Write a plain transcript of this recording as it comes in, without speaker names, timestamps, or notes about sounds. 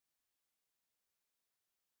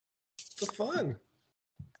the fun.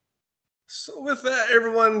 So with that,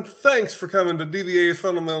 everyone, thanks for coming to DBA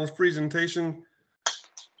Fundamentals presentation.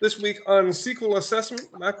 This week on SQL Assessment,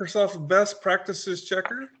 Microsoft Best Practices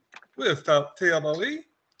Checker with Taiob Ali.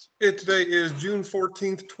 Today is June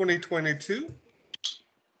 14th, 2022.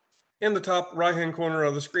 In the top right-hand corner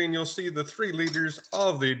of the screen, you'll see the three leaders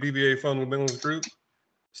of the DBA Fundamentals group,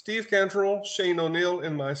 Steve Cantrell, Shane O'Neill,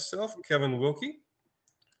 and myself, Kevin Wilkie.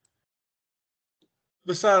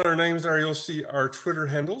 Beside our names there, you'll see our Twitter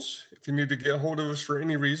handles. If you need to get a hold of us for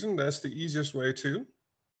any reason, that's the easiest way too.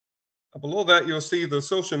 Below that, you'll see the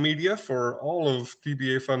social media for all of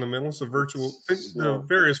DBA Fundamentals, the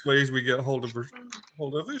various ways we get a hold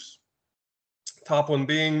of us. Top one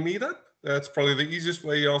being Meetup. That's probably the easiest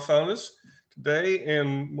way y'all found us today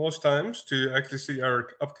and most times to actually see our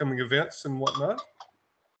upcoming events and whatnot.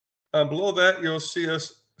 Below that, you'll see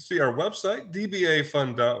our website,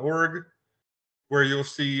 dbafund.org, where you'll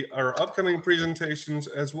see our upcoming presentations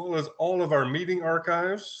as well as all of our meeting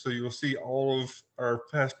archives. So you'll see all of our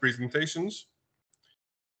past presentations.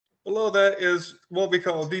 Below that is what we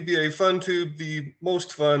call DBA FunTube, the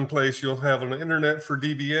most fun place you'll have on the internet for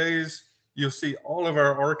DBAs. You'll see all of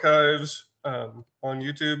our archives on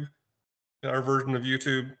YouTube, our version of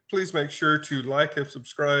YouTube. Please make sure to like and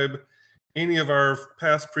subscribe any of our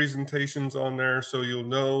past presentations on there so you'll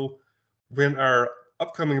know when our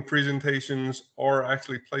upcoming presentations are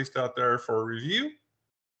actually placed out there for review.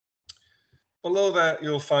 Below that,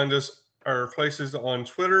 you'll find our places on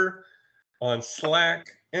Twitter, on Slack,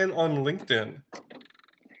 and on LinkedIn.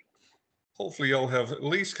 Hopefully you'll have at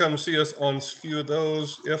least come see us on a few of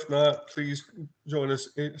those. If not, please join us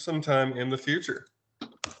sometime in the future.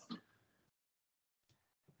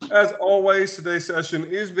 As always, today's session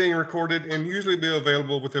is being recorded and usually be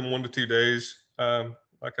available within 1 to 2 days.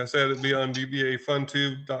 Like I said, it'll be on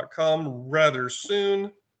dbafuntube.com rather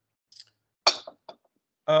soon.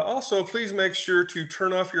 Also, please make sure to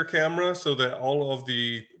turn off your camera so that all of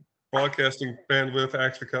the broadcasting bandwidth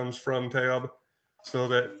actually comes from Taiob, so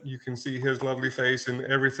that you can see his lovely face and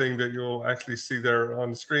everything that you'll actually see there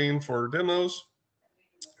on the screen for demos.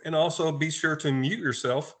 And also be sure to mute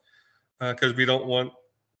yourself because we don't want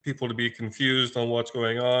people to be confused on what's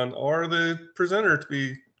going on or the presenter to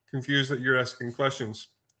be confused that you're asking questions.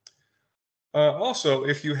 Also,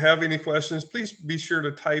 if you have any questions, please be sure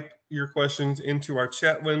to type your questions into our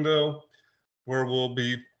chat window where we'll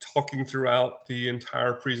be talking throughout the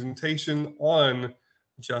entire presentation on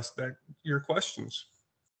just your questions.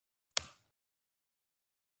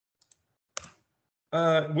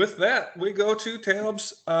 With that, we go to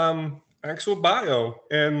Taiyob's actual bio,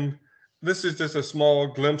 and this is just a small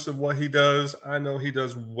glimpse of what he does. I know he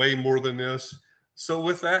does way more than this. So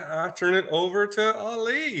with that, I turn it over to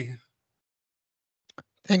Ali.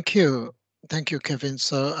 Thank you, Kevin.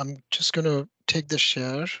 So I'm just going to take the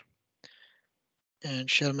share and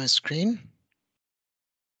share my screen.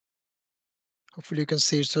 Hopefully you can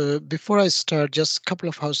see it. So before I start, just a couple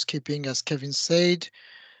of housekeeping, as Kevin said,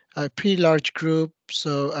 a pretty large group.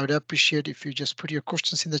 So I would appreciate if you just put your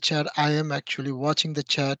questions in the chat. I am actually watching the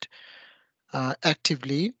chat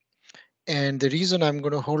actively. And the reason I'm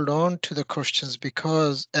going to hold on to the questions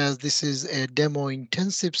because as this is a demo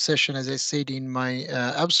intensive session, as I said in my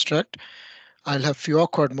abstract, I'll have few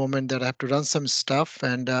awkward moments that I have to run some stuff,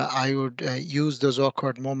 and I would use those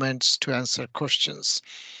awkward moments to answer questions.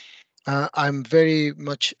 I'm very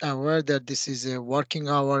much aware that this is a working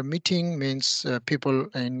hour meeting, means people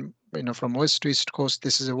from west to east coast,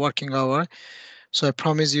 this is a working hour. So I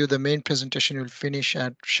promise you the main presentation will finish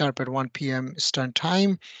at sharp at 1 p.m. Eastern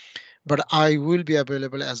time, but I will be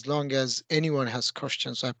available as long as anyone has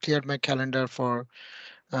questions. So I've cleared my calendar for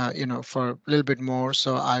for a little bit more,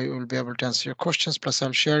 so I will be able to answer your questions. Plus,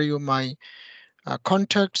 I'll share you my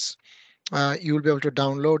contacts. You will be able to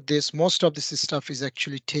download this. Most of this stuff is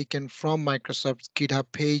actually taken from Microsoft's GitHub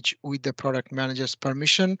page with the product manager's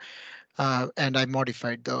permission, and I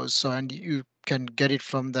modified those. So, and you can get it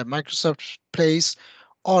from the Microsoft place,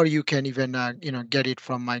 or you can even get it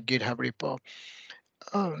from my GitHub repo.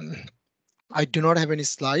 I do not have any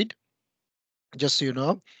slide, just so you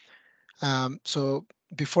know. So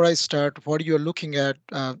before I start, what you're looking at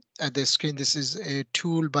the screen, this is a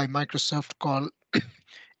tool by Microsoft called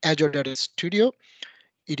Azure Data Studio.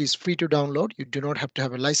 It is free to download. You do not have to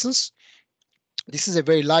have a license. This is a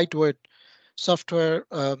very lightweight software.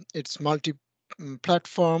 It's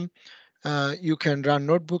multi-platform. You can run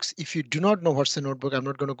notebooks. If you do not know what's a notebook, I'm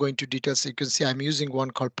not going to go into details. You can see I'm using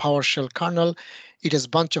one called PowerShell kernel. It has a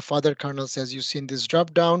bunch of other kernels, as you see in this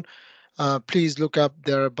drop down. Please look up.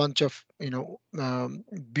 There are a bunch of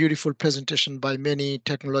beautiful presentation by many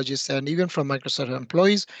technologists and even from Microsoft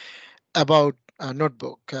employees. about a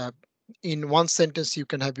notebook. In one sentence, you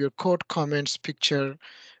can have your code, comments, picture,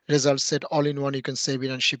 results set all in one. You can save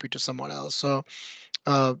it and ship it to someone else. So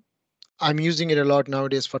I'm using it a lot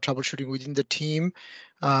nowadays for troubleshooting within the team.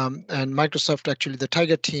 And Microsoft, actually, the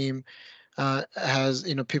Tiger team has,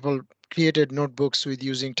 people created notebooks with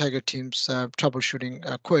using Tiger Team's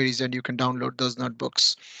troubleshooting queries, and you can download those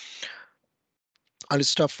notebooks. I'll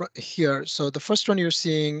stop here. So the first one you're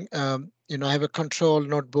seeing, I have a control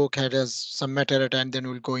notebook, it has some metadata, and then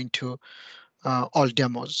we'll go into all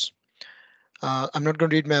demos. I'm not going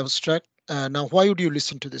to read my abstract. Now, why would you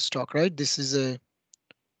listen to this talk, right? This is a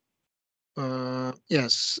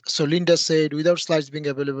yes. So Linda said, without slides being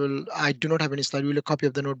available, I do not have any slide. Will a copy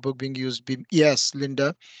of the notebook being used be? Yes,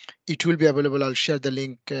 Linda, it will be available. I'll share the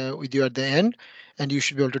link with you at the end, and you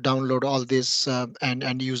should be able to download all this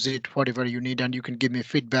and use it whatever you need. And you can give me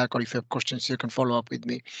feedback, or if you have questions, you can follow up with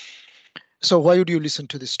me. So why would you listen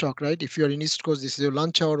to this talk, right? If you're in East Coast, this is your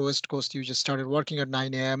lunch hour. West Coast, you just started working at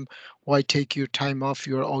 9 a.m. Why take your time off?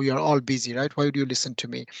 You're all busy, right? Why would you listen to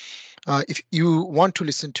me? If you want to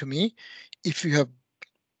listen to me, if you have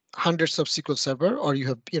hundreds of SQL Server, or you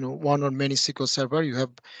have one or many SQL Server, you have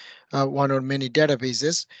one or many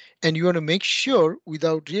databases, and you want to make sure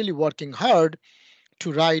without really working hard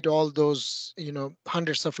to write all those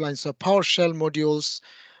hundreds of lines of PowerShell modules,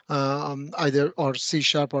 either or C#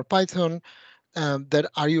 or Python, that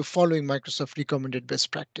are you following Microsoft recommended best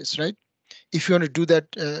practice, right? If you want to do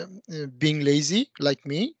that being lazy like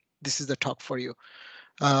me, this is the talk for you.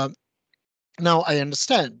 Now I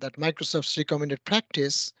understand that Microsoft's recommended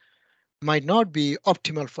practice might not be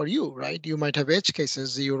optimal for you, right? You might have edge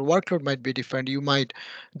cases, your workload might be different,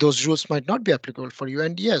 those rules might not be applicable for you.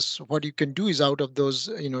 And yes, what you can do is out of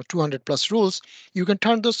those 200 plus rules, you can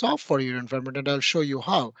turn those off for your environment, and I'll show you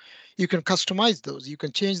how. You can customize those, you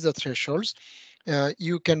can change the thresholds,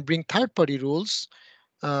 you can bring third-party rules,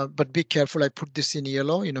 but be careful, I put this in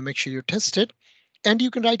yellow, make sure you test it, and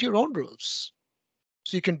you can write your own rules.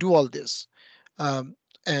 So you can do all this. Um,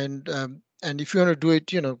 and if you want to do it,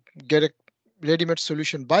 get a ready-made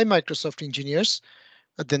solution by Microsoft engineers,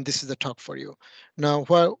 then this is the talk for you. Now,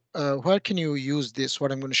 where can you use this?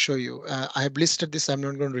 What I'm going to show you. I have listed this. I'm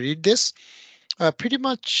not going to read this. Pretty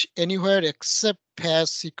much anywhere except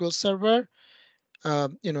past SQL Server,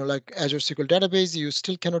 like Azure SQL Database, you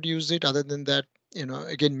still cannot use it. Other than that,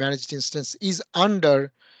 again, managed instance is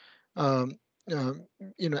under um, uh,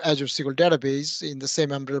 Azure SQL Database in the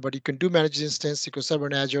same umbrella, but you can do managed instance, SQL Server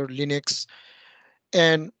in Azure, Linux.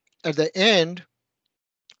 And at the end,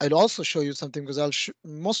 I'll also show you something, because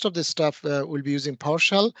most of this stuff will be using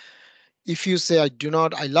PowerShell. If you say, I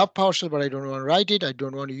love PowerShell, but I don't want to write it, I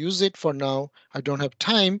don't want to use it for now, I don't have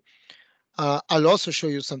time, I'll also show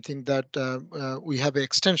you something that we have an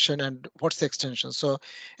extension. And what's the extension? So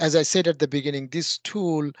as I said at the beginning, this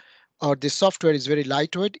tool or this software is very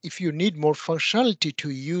lightweight. If you need more functionality to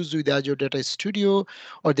use with Azure Data Studio,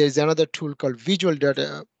 or there's another tool called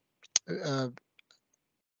uh,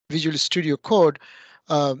 Visual Studio Code,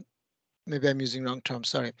 maybe I'm using wrong term,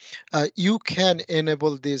 sorry. You can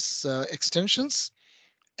enable these extensions,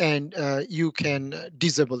 and you can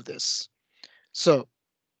disable this. So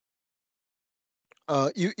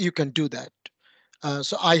you can do that.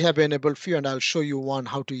 So I have enabled few, and I'll show you one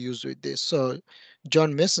how to use with this. So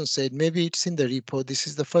John Mason said, maybe it's in the repo. This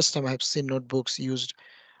is the first time I've seen notebooks used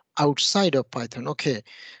outside of Python. Okay,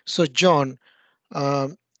 so John,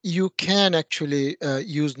 you can actually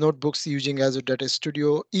use notebooks using Azure Data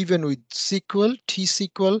Studio, even with SQL,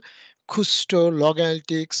 T-SQL, Custo, Log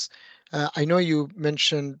Analytics. I know you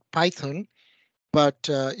mentioned Python, but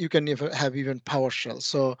you can have even PowerShell.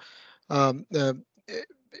 So um, uh,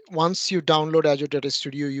 once you download Azure Data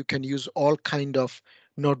Studio, you can use all kind of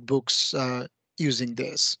notebooks using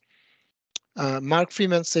this. Mark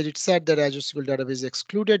Freeman said it's sad that Azure SQL Database is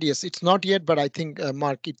excluded. Yes, it's not yet, but I think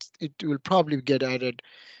Mark, it will probably get added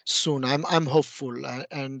soon. I'm hopeful,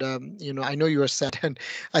 and I know you are sad, and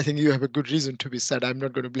I think you have a good reason to be sad. I'm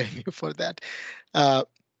not going to blame you for that. I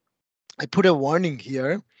put a warning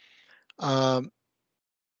here.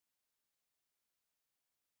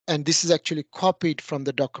 And this is actually copied from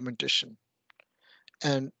the documentation.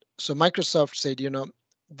 And so Microsoft said,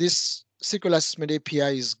 this SQL Assessment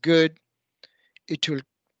API is good. It will,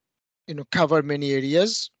 cover many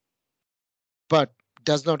areas, but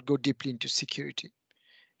does not go deeply into security.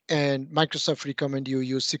 And Microsoft recommend you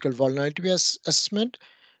use SQL Vulnerability Assessment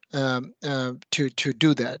to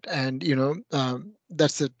do that. And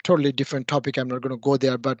that's a totally different topic. I'm not going to go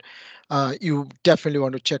there, but you definitely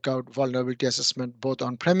want to check out vulnerability assessment both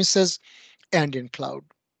on premises and in cloud.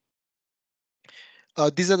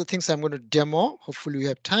 These are the things I'm going to demo. Hopefully we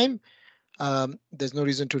have time. There's no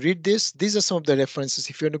reason to read this. These are some of the references.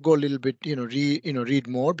 If you want to go a little bit, read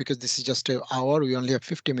more, because this is just an hour. We only have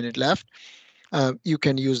 50 minutes left. You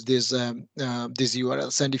can use these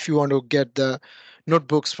URLs. And if you want to get the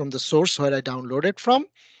notebooks from the source where I downloaded from,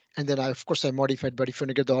 and then of course I modified, but if you want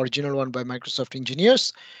to get the original one by Microsoft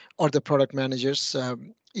engineers or the product managers,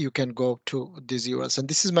 you can go to these URLs. And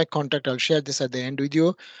this is my contact. I'll share this at the end with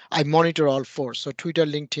you. I monitor all four. So Twitter,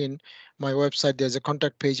 LinkedIn, my website, there's a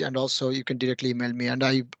contact page, and also you can directly email me. And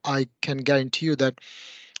I can guarantee you that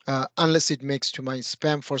unless it makes to my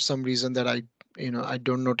spam for some reason that I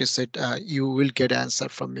don't notice it, you will get an answer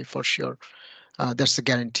from me for sure. That's a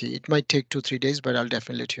guarantee. It might take 2-3 days, but I'll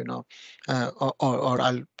definitely let you know, or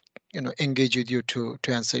I'll engage with you to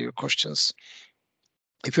answer your questions.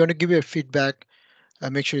 If you want to give me a feedback,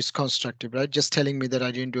 make sure it's constructive, right? Just telling me that I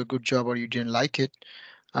didn't do a good job or you didn't like it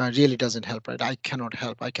really doesn't help, right? I cannot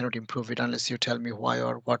help. I cannot improve it unless you tell me why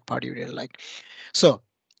or what part you didn't like. So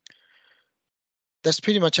that's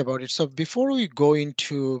pretty much about it. So before we go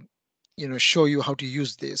into show you how to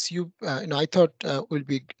use this, I thought it would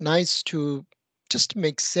be nice to just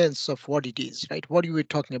make sense of what it is, right? What you were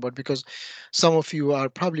talking about, because some of you are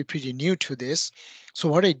probably pretty new to this. So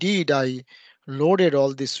what I did, I loaded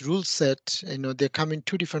all this rule set. They come in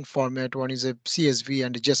two different format. One is a CSV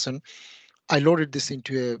and a JSON. I loaded this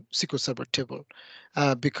into a SQL Server table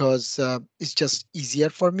because it's just easier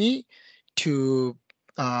for me to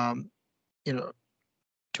um, you know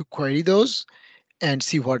to query those and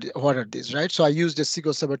see what are these, right? So I used the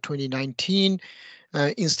SQL Server 2019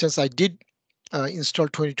 instance. I did install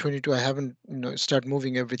 2022. I haven't start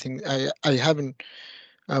moving everything. I haven't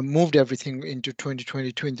moved everything into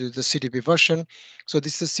 2022 into the CDB version. So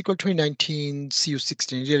this is SQL 2019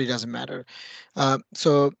 CU16. It really doesn't matter.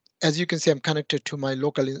 So as you can see, I'm connected to my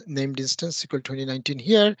local named instance, SQL 2019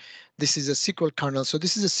 here. This is a SQL kernel. So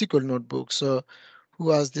this is a SQL notebook. So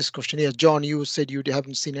who asked this question here? John, you said you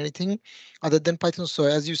haven't seen anything other than Python. So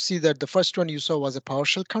as you see that the first one you saw was a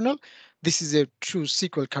PowerShell kernel. This is a true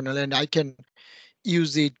SQL kernel, and I can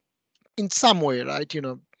use it in some way, right?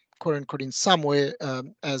 Quote unquote, in some way,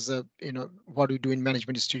 as a, what we do in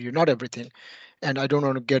Management Studio, not everything. And I don't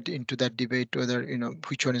want to get into that debate whether,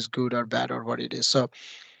 which one is good or bad or what it is. So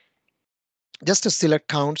just a select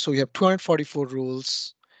count. So we have 244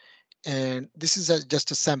 rules. And this is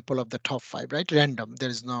just a sample of the top 5, right? Random.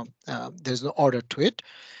 There's no order to it.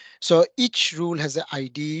 So each rule has an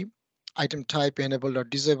ID, item type, enabled or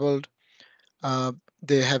disabled.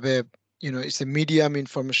 They have a, it's a medium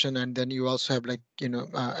information, and then you also have like,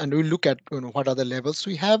 and we look at what other levels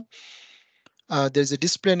we have. There's a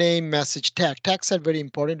display name, message tag. Tags are very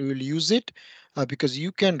important. We will use it because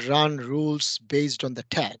you can run rules based on the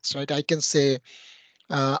tags, right? I can say,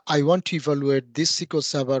 I want to evaluate this SQL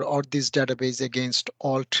Server or this database against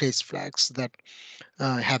all trace flags that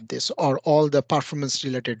have this, or all the performance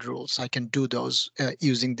related rules. I can do those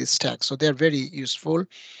using this tag. So they're very useful.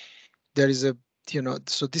 There is a,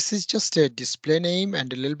 so this is just a display name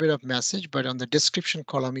and a little bit of message, but on the description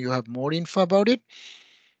column, you have more info about it.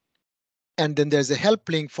 And then there's a help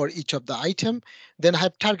link for each of the item. Then I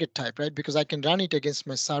have target type, right? Because I can run it against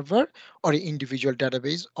my server or an individual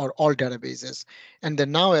database or all databases. And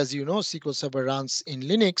then now, as you know, SQL Server runs in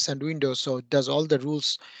Linux and Windows. So does all the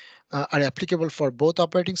rules are applicable for both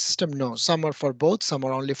operating system? No, some are for both, some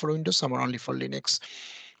are only for Windows, some are only for Linux.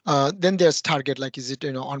 Then there's target, like is it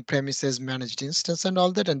on premises, managed instance, and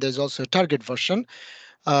all that. And there's also a target version.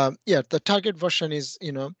 Yeah, the target version is,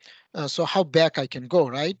 so how back I can go,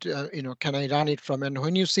 right? Can I run it from, and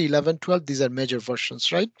when you see 11, 12, these are major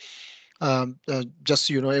versions, right? Just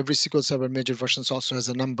so you know, every SQL Server major versions also has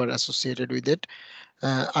a number associated with it.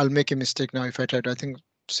 I'll make a mistake now if I try to, I think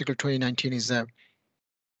SQL 2019 is a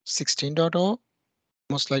 16.0,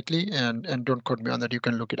 most likely, and don't quote me on that, you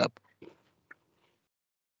can look it up.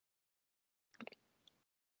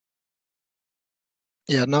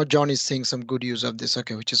 Yeah, now John is seeing some good use of this,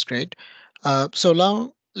 okay, which is great. So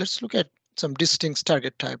now let's look at some distinct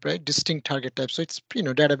target type, right? Distinct target type. So it's,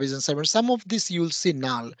 database and server. Some of this you'll see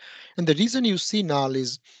null. And the reason you see null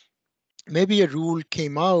is maybe a rule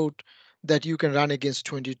came out that you can run against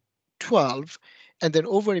 2012. And then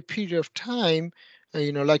over a period of time,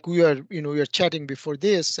 like we are chatting before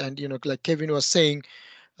this, and, like Kevin was saying,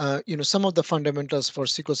 some of the fundamentals for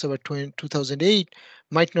SQL Server 2008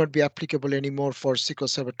 might not be applicable anymore for SQL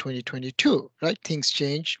Server 2022, right? Things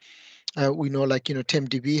change. We know, like,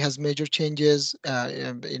 TempDB has major changes.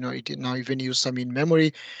 It now even use some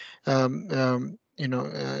in-memory,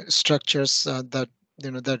 structures that,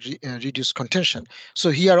 reduce contention. So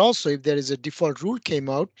here also, if there is a default rule came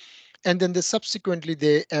out, and then subsequently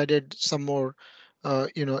they added some more,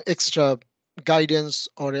 extra guidance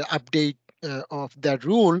or an update of that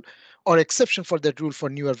rule or exception for that rule for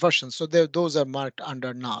newer versions. So those are marked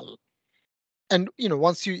under null. And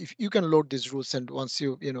once if you can load these rules, and once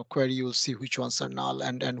you query, you'll see which ones are null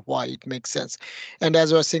and why it makes sense. And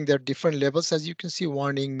as I was saying, there are different levels, as you can see: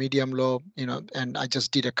 warning, medium, low, and I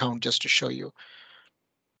just did a count just to show you.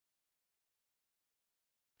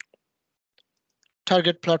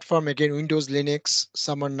 Target platform, again, Windows, Linux,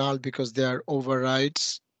 some are null because they are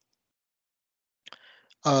overrides.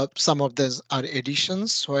 Some of these are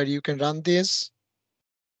additions where you can run this.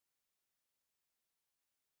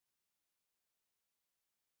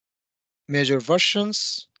 Major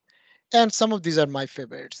versions, and some of these are my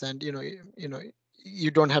favorites. And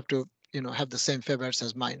you don't have to have the same favorites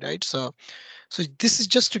as mine, right? So this is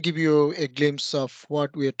just to give you a glimpse of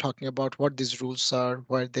what we are talking about, what these rules are,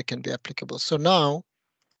 where they can be applicable. So now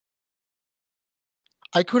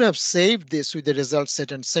I could have saved this with the result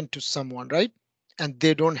set and sent to someone, right? And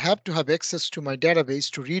they don't have to have access to my database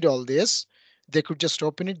to read all this. They could just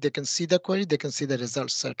open it. They can see the query. They can see the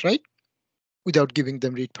result set, right? Without giving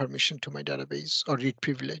them read permission to my database or read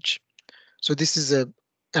privilege. So this is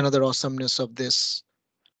another awesomeness of this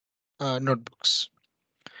notebooks.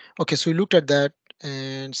 Okay, so we looked at that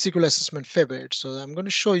and SQL assessment favorite. So I'm going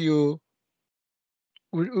to show you.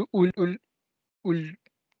 We'll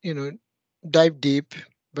dive deep,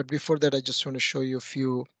 but before that, I just want to show you a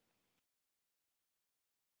few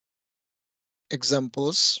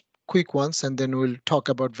examples, quick ones, and then we'll talk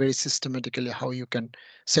about very systematically how you can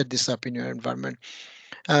set this up in your environment.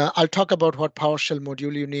 I'll talk about what PowerShell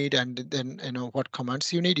module you need, and then what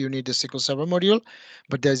commands you need. You need the SQL Server module,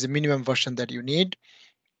 but there's a minimum version that you need.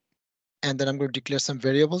 And then I'm going to declare some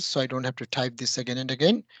variables so I don't have to type this again and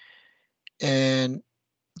again. And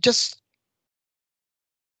just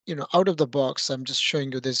out of the box, I'm just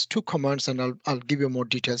showing you there's two commands, and I'll give you more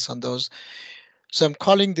details on those. So I'm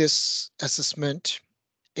calling this assessment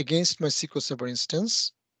against my SQL Server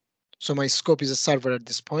instance. So my scope is a server at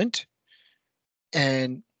this point,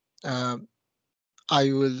 and I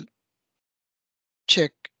will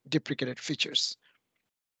check deprecated features.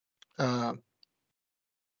 And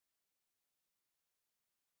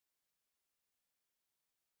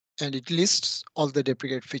it lists all the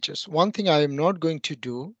deprecated features. One thing I am not going to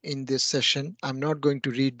do in this session, I'm not going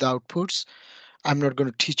to read the outputs. I'm not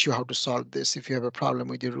going to teach you how to solve this if you have a problem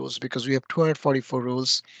with your rules, because we have 244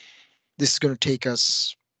 rules. This is going to take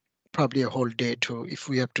us probably a whole day if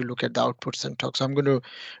we have to look at the outputs and talk. So I'm going to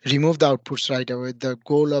remove the outputs right away. The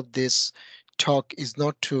goal of this talk is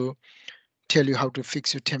not to tell you how to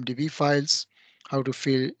fix your TMDB files, how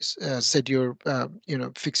to set your,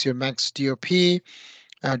 fix your max DOP,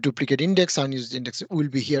 duplicate index, unused index will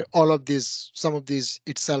be here. All of these, some of these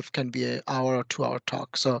itself can be an hour or 2 hour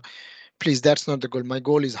talk. So please, that's not the goal. My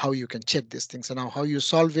goal is how you can check these things, and now how you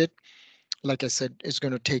solve it. Like I said, it's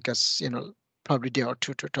going to take us, probably a day or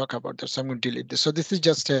two to talk about this. So I'm going to delete this. So this is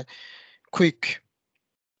just a quick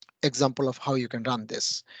example of how you can run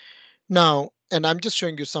this. Now, and I'm just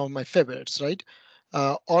showing you some of my favorites, right?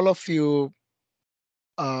 All of you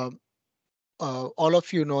know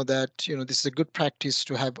that this is a good practice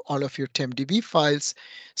to have all of your TMDB files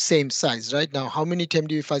same size, right? Now, how many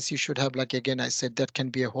TMDB files you should have, like again I said, that can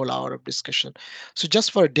be a whole hour of discussion. So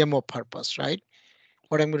just for a demo purpose, right,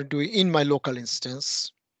 what I'm going to do in my local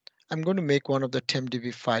instance, I'm going to make one of the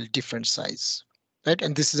TMDB file different size, right?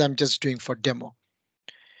 And this is I'm just doing for demo.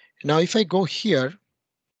 Now if I go here,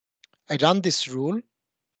 I run this rule.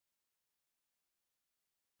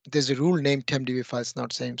 There's a rule named TMDB files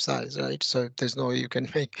not same size, right? So there's no way you can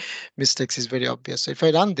make mistakes, is very obvious. So if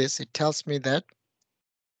I run this, it tells me that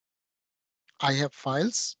I have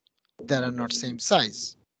files that are not same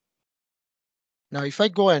size. Now, if I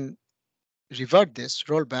go and revert this,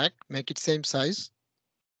 roll back, make it same size,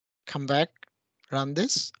 come back, run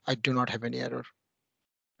this, I do not have any error,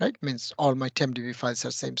 right? Means all my TMDB files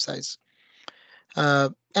are same size.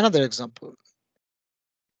 Another example.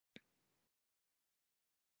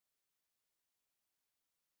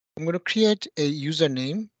 I'm going to create a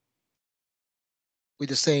username with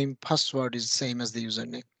the same password is the same as the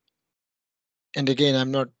username. And again,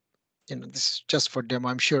 I'm not, this is just for demo.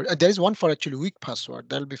 I'm sure there is one for actually weak password.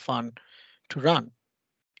 That'll be fun to run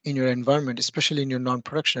in your environment, especially in your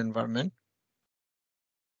non-production environment.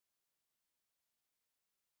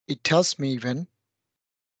 It tells me even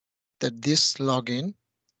that this login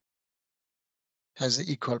has an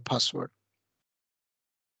equal password.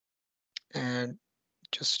 And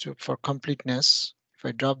just for completeness, if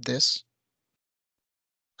I drop this,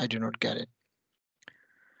 I do not get it.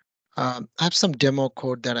 I have some demo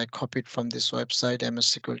code that I copied from this website,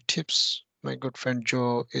 MS SQL Tips. My good friend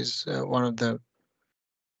Joe is one of the,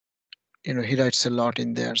 he writes a lot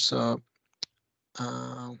in there. So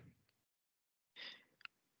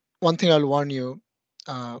one thing I'll warn you,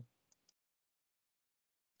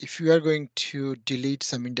 if you are going to delete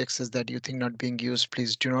some indexes that you think not being used,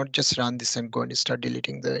 please do not just run this and go and start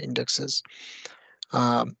deleting the indexes.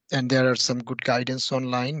 And there are some good guidance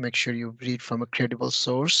online. Make sure you read from a credible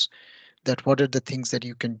source that what are the things that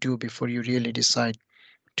you can do before you really decide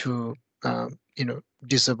to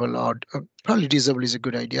disable, or probably disable is a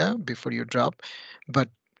good idea before you drop. But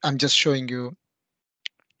I'm just showing you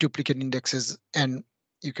duplicate indexes, and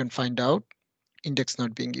you can find out index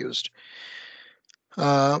not being used.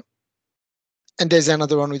 And there's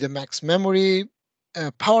another one with the max memory,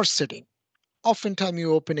 power setting. Oftentimes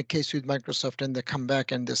you open a case with Microsoft and they come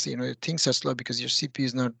back and they say, things are slow because your CPU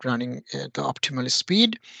is not running at the optimal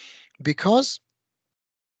speed because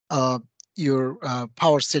your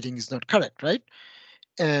power setting is not correct, right?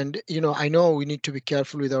 And I know we need to be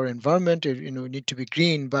careful with our environment. We need to be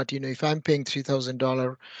green. But if I'm paying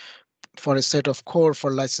 $3,000 for a set of core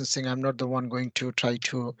for licensing, I'm not the one going to try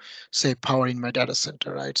to save power in my data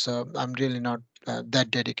center, right? So I'm really not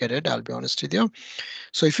that dedicated. I'll be honest with you.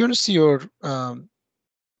 So if you want to see your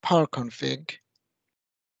power config,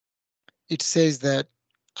 it says that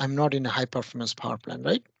I'm not in a high performance power plan,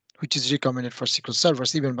 right? Which is recommended for SQL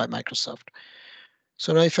servers, even by Microsoft.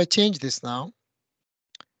 So now if I change this now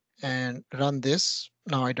and run this,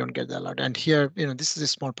 now I don't get the alert. And here, this is a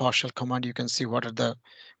small PowerShell command. You can see what are the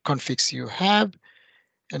configs you have,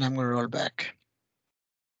 and I'm going to roll back.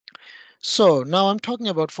 So now I'm talking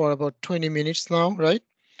about for about 20 minutes now, right?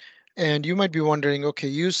 And you might be wondering, okay,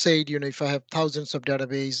 you said, if I have thousands of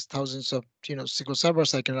database, thousands of, SQL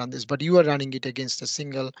servers, I can run this, but you are running it against a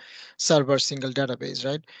single server, single database,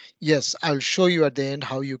 right? Yes, I'll show you at the end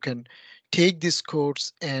how you can take these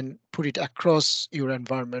codes and put it across your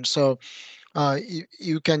environment. So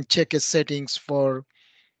you can check a settings for,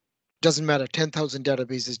 doesn't matter, 10,000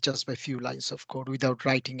 databases just by few lines of code without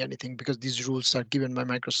writing anything, because these rules are given by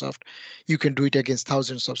Microsoft. You can do it against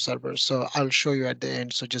thousands of servers. So I'll show you at the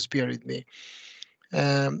end. So just bear with me.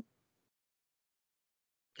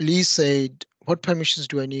 Lee said, what permissions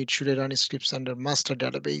do I need? Should I run scripts under master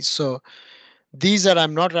database? So these are,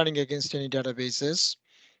 I'm not running against any databases.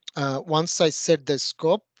 Once I set the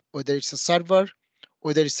scope, whether it's a server,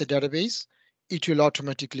 whether it's a database, it will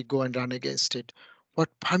automatically go and run against it. What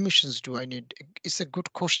permissions do I need? It's a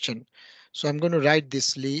good question. So I'm going to write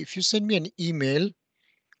this, Lee. If you send me an email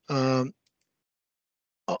or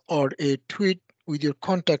a tweet with your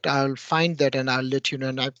contact, I'll find that and I'll let you know.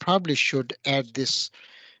 And I probably should add this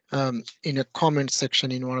in a comment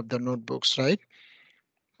section in one of the notebooks, right?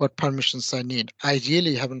 What permissions I need. I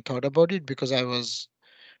really haven't thought about it because I was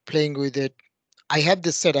playing with it. I have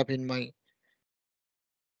this set up in my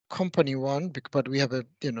company one, but we have a,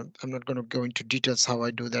 I'm not going to go into details how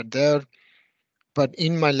I do that there. But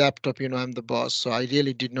in my laptop, I'm the boss. So I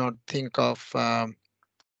really did not think of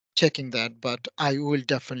checking that, but I will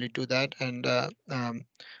definitely do that. And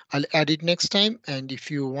I'll add it next time. And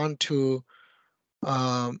if you want to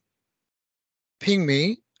ping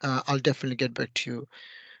me, I'll definitely get back to you.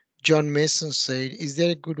 John Mason said, is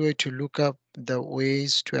there a good way to look up the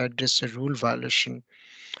ways to address a rule violation?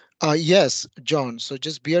 Yes, John. So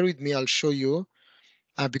just bear with me. I'll show you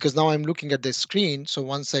because now I'm looking at the screen. So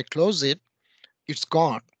once I close it, it's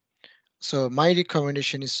gone. So my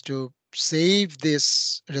recommendation is to save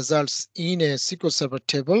this results in a SQL Server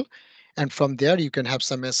table. And from there, you can have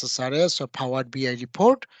some SSRS or Power BI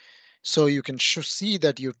report. So you can see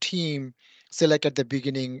that your team, say like at the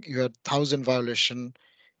beginning, you had 1,000 violation,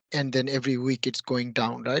 and then every week it's going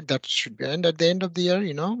down, right? That should be. And at the end of the year,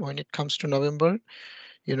 when it comes to November,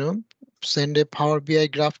 send a Power BI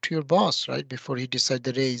graph to your boss, right? Before he decide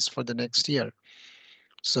the raise for the next year.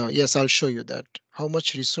 So yes, I'll show you that. How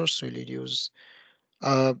much resource will it use?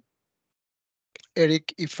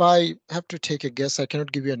 Eric, if I have to take a guess, I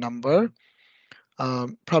cannot give you a number.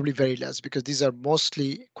 Probably very less because these are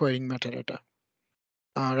mostly querying metadata.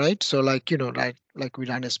 All right, so like, like we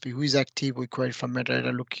run SP, who is active, we query from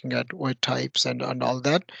metadata, looking at word types and all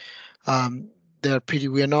that. They're pretty,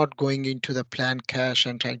 we're not going into the plan cache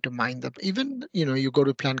and trying to mine them. Even, you go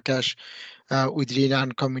to plan cache with read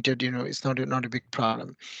uncommitted, it's not a big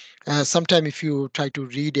problem. Sometimes if you try to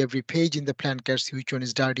read every page in the plan cache, see which one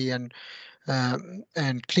is dirty and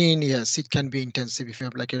clean, yes, it can be intensive if you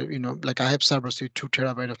have like like I have servers with 2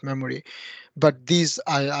 terabyte of memory, but these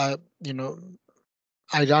I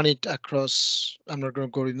run it across, I'm not going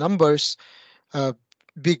to go to numbers,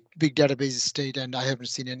 big database state, and I haven't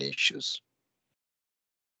seen any issues.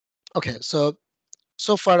 Okay, so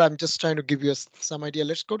so far, I'm just trying to give you some idea.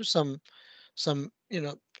 Let's go to some, in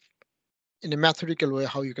a mathematical way,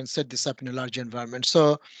 how you can set this up in a large environment.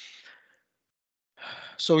 So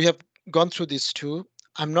we have gone through these two.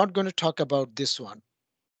 I'm not going to talk about this one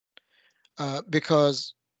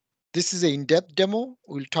because this is an in-depth demo.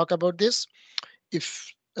 We'll talk about this.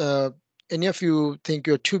 If any of you think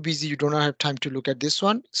you're too busy, you do not have time to look at this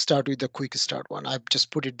one, start with the quick start one. I've just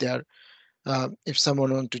put it there. If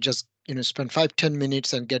someone wants to just spend 5-10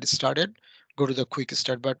 minutes and get it started, go to the quick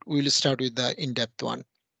start, but we'll start with the in-depth one.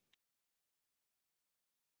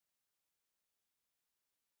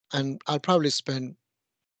 And I'll probably spend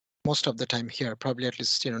most of the time here, probably at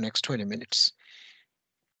least next 20 minutes.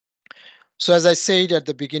 So as I said at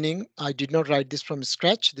the beginning, I did not write this from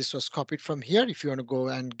scratch. This was copied from here. If you want to go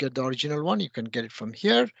and get the original one, you can get it from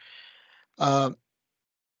here.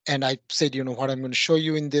 And I said, what I'm going to show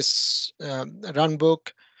you in this run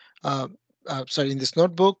book, in this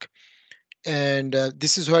notebook. And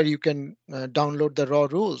this is where you can download the raw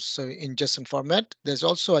rules. So in JSON format, there's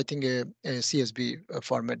also, I think, a CSV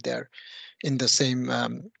format there in the same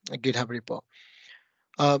GitHub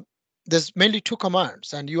repo. There's mainly two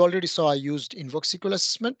commands, and you already saw I used invoke SQL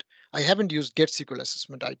assessment. I haven't used get SQL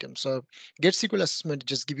assessment item. So get SQL assessment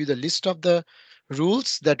just give you the list of the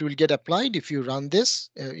rules that will get applied if you run this,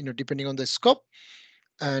 depending on the scope.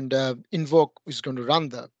 And invoke is going to run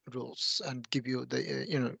the rules and give you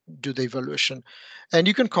the, do the evaluation. And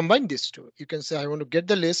you can combine these two. You can say, I want to get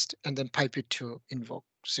the list and then pipe it to invoke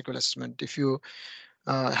SQL assessment. If you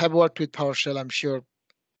have worked with PowerShell, I'm sure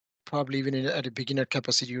probably even at a beginner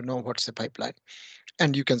capacity, you know what's the pipeline.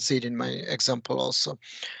 And you can see it in my example also.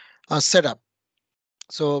 Setup.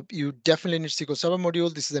 So you definitely need SQL Server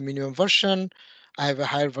module. This is a minimum version. I have a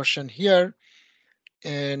higher version here.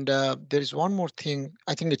 And there is one more thing.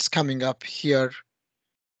 I think it's coming up here.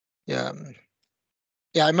 Yeah,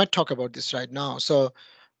 I might talk about this right now. So,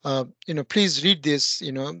 please read this,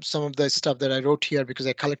 some of the stuff that I wrote here because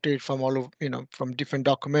I collected it from all of, from different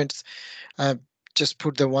documents. Just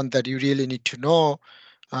put the one that you really need to know.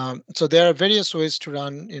 So there are various ways to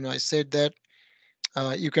run. I said that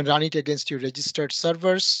you can run it against your registered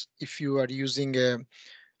servers if you are using a.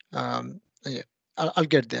 Yeah, I'll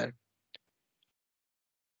get there.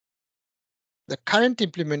 The current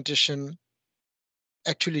implementation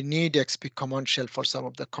actually need XP command shell for some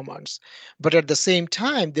of the commands. But at the same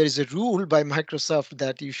time, there is a rule by Microsoft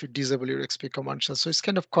that you should disable your XP command shell. So it's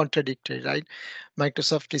kind of contradictory, right?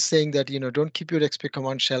 Microsoft is saying that, don't keep your XP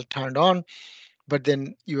command shell turned on, but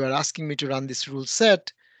then you are asking me to run this rule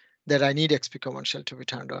set that I need XP command shell to be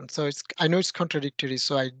turned on. So I know it's contradictory.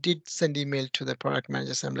 So I did send email to the product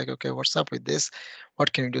managers. I'm like, okay, what's up with this?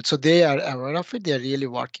 What can we do? So they are aware of it. They are really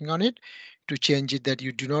working on it to change it that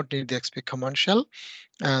you do not need the XP command shell.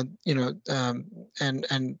 And it's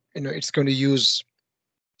going to use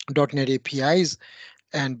 .NET APIs,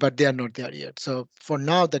 but they are not there yet. So for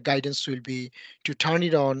now, the guidance will be to turn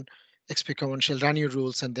it on, XP command shell, run your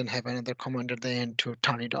rules, and then have another command at the end to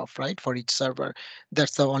turn it off, right? For each server.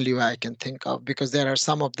 That's the only way I can think of, because there are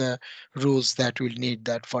some of the rules that will need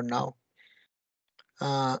that for now.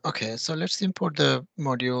 Okay, so let's import the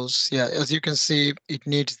modules. Yeah, as you can see, it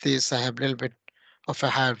needs this. I have a little bit of a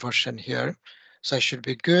higher version here, so I should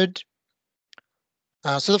be good.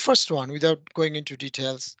 So the first one, without going into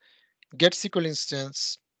details, get SQL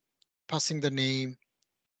instance, passing the name,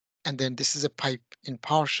 and then this is a pipe in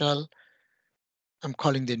PowerShell. I'm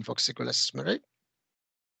calling the invoke SQL assessment, right?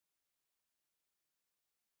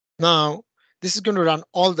 Now, this is going to run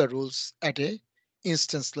all the rules at a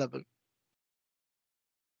instance level.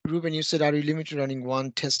 Ruben, you said, are you limited to running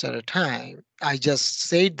one test at a time? I just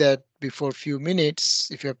said that before a few minutes,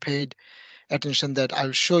 if you're paid attention, that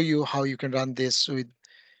I'll show you how you can run this with,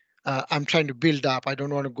 I'm trying to build up. I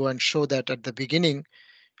don't want to go and show that at the beginning,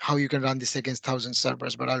 how you can run this against 1,000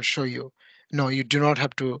 servers, but I'll show you. No, you do not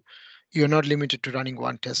have to. You're not limited to running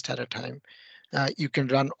one test at a time. You can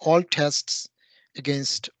run all tests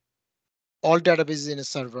against all databases in a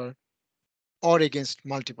server or against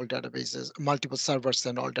multiple databases, multiple servers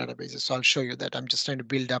and all databases. So I'll show you that. I'm just trying to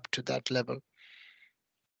build up to that level.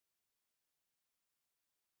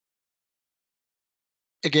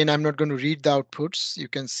 Again, I'm not going to read the outputs. You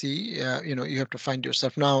can see, you have to find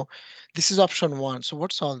yourself. Now, this is option one. So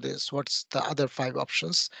what's all this? What's the other 5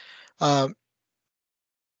 options?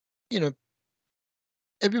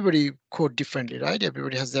 Everybody code differently, right?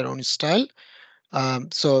 Everybody has their own style.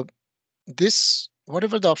 So this,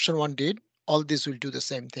 whatever the option one did, all this will do the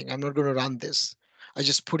same thing. I'm not going to run this. I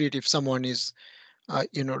just put it if someone is,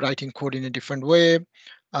 writing code in a different way,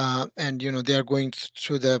 and they are going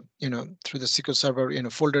through the, through the SQL Server,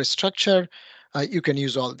 folder structure. you can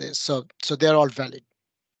use all this. So they're all valid.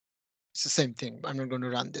 It's the same thing. I'm not going to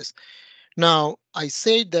run this. Now, I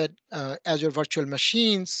say that Azure Virtual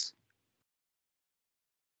Machines,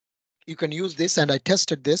 you can use this, and I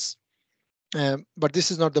tested this, but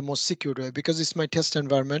this is not the most secure way because it's my test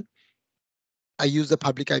environment. I use the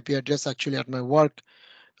public IP address actually at my work.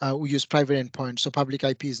 We use private endpoint, so public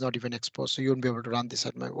IP is not even exposed, so you won't be able to run this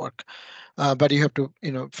at my work. But you have to,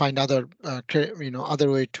 find other,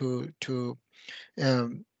 other way to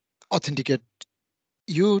authenticate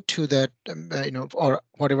you to that, or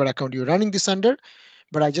whatever account you're running this under.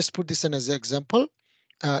 But I just put this in as an example.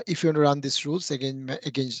 If you want to run these rules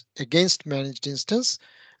against managed instance,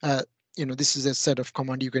 this is a set of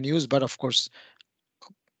command you can use. But of course,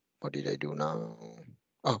 what did I do now?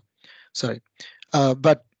 Oh, sorry.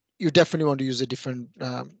 But you definitely want to use a different,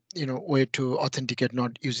 way to authenticate,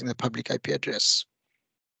 not using the public IP address.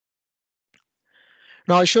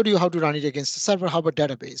 Now I showed you how to run it against the server. How about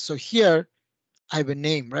database? So here I have a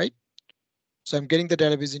name, right? So I'm getting the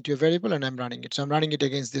database into a variable and I'm running it. So I'm running it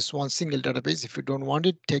against this one single database. If you don't want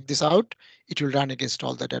it, take this out. It will run against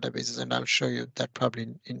all the databases, and I'll show you that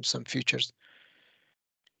probably in some futures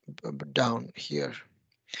down here.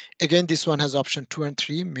 Again, this one has option 2 and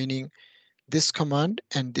 3, meaning this command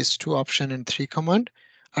and this 2 option and 3 command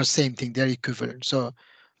are same thing. They're equivalent. So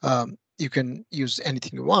you can use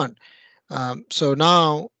anything you want. So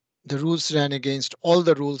now the rules ran against all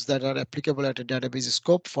the rules that are applicable at a database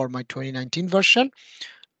scope for my 2019 version.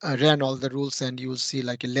 I ran all the rules, and you will see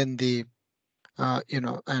like a lengthy,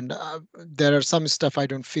 and there are some stuff I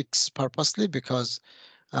don't fix purposely because,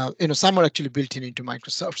 some are actually built into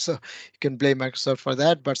Microsoft. So you can blame Microsoft for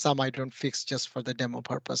that, but some I don't fix just for the demo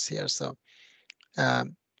purpose here. So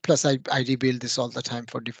plus I rebuild this all the time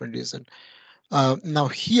for different reasons. Now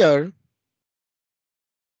here,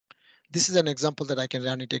 this is an example that I can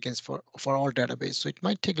run it against for all database. So it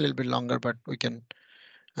might take a little bit longer, but we can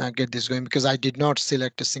get this going because I did not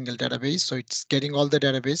select a single database. So it's getting all the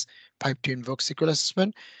database, pipe to invoke SQL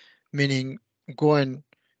Assessment, meaning go and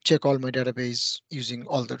check all my database using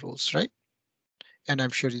all the rules, right? And I'm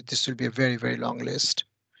sure this will be a very, very long list.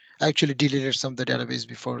 I actually deleted some of the database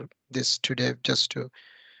before this today just to,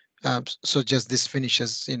 so just this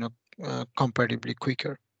finishes, comparatively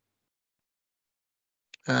quicker.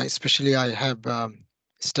 Especially I have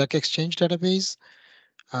Stack Exchange database.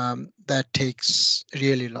 That takes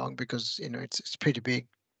really long because it's pretty big.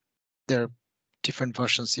 There are different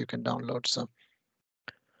versions you can download. So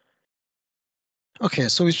okay,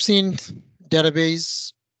 so we've seen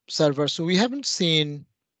database server. So we haven't seen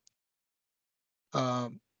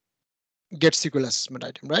get SQL assessment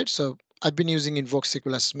item, right? So I've been using invoke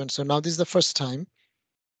SQL assessment. So now this is the first time.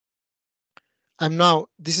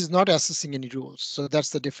 This is not assessing any rules. So that's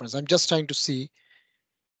the difference. I'm just trying to see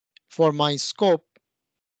for my scope,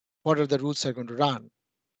 what are the rules I'm going to run?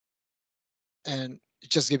 And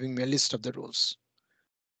it's just giving me a list of the rules.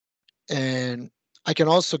 And I can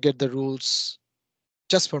also get the rules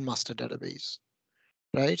just for master database,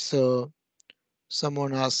 right? So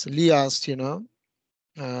someone asked, Lee asked,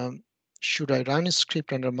 should I run a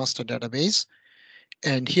script under master database?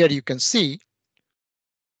 And here you can see,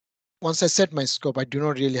 once I set my scope, I do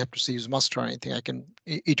not really have to use master or anything.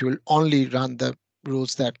 It will only run the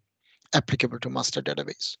rules that applicable to master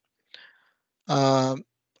database.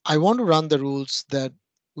 I want to run the rules that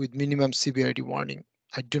with minimum severity warning.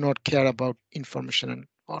 I do not care about information and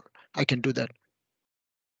all. I can do that.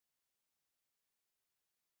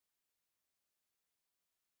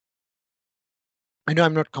 I know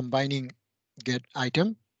I'm not combining get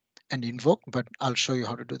item and invoke, but I'll show you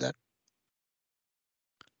how to do that.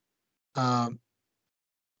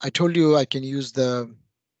 I told you I can use the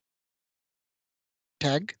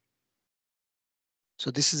tag.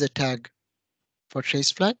 So this is a tag for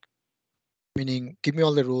trace flag, meaning give me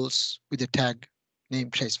all the rules with a tag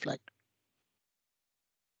named trace flag.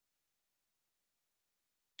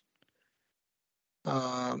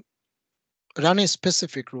 Run a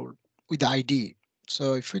specific rule with the ID.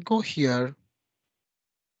 So if we go here,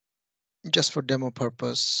 just for demo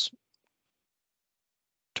purpose,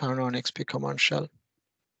 turn on XP command shell.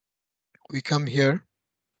 We come here.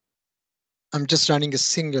 I'm just running a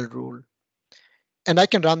single rule. And I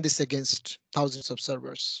can run this against thousands of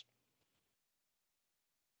servers.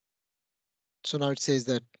 So now it says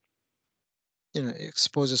that, it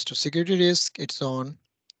exposes to security risk. It's on.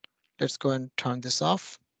 Let's go and turn this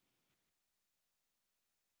off.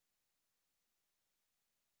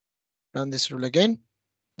 Run this rule again.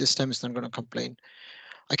 This time it's not going to complain.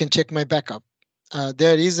 I can check my backup.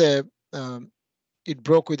 There is a, it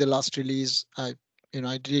broke with the last release. I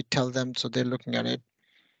did tell them, so they're looking at it.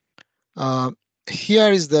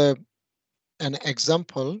 here is an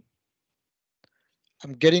example.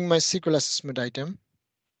 I'm getting my SQL assessment item,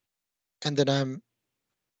 and then I'm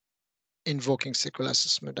invoking SQL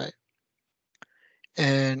assessment item.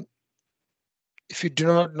 And if you do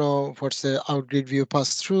not know what's the outgrid view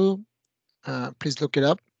pass through, please look it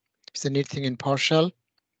up. It's a neat thing in PowerShell.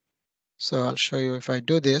 So I'll show you if I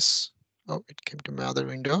do this. Oh, it came to my other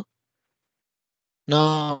window.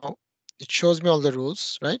 Now it shows me all the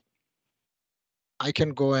rules, right? I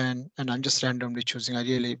can go and I'm just randomly choosing. I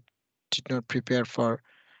really did not prepare for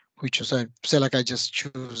which was I say like I just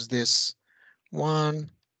choose this one.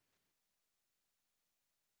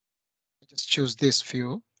 I just choose this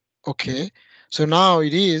view. Okay, so now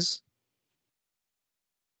it is.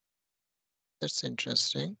 That's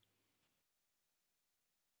interesting.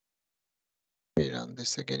 Let me run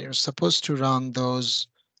this again. You're supposed to run those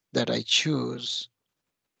that I choose.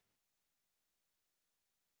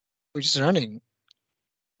 Which is running.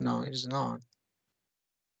 No, it is not.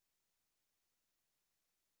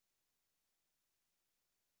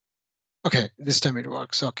 Okay, this time it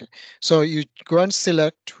works. Okay, so you go and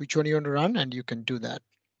select which one you want to run, and you can do that.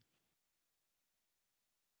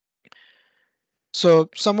 So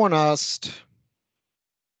someone asked,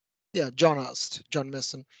 yeah, John asked, John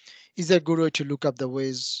Mason, is there a good way to look up the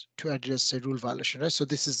ways to address a rule violation, right? So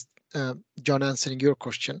this is John answering your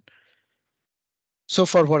question. So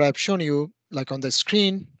far what I've shown you, like on the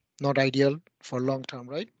screen, not ideal for long term,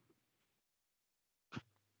 right?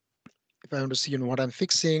 If I want to see what I'm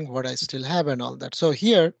fixing, what I still have and all that. So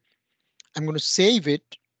here, I'm going to save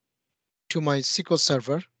it to my SQL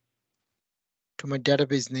Server, to my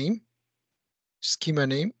database name, schema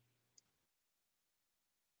name.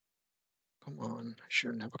 Come on, I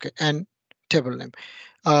shouldn't have. Okay, and table name.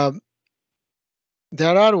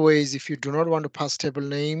 There are ways if you do not want to pass table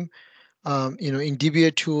name, in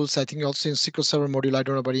DBA tools, I think also in SQL Server module, I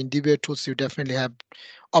don't know, but in DBA tools, you definitely have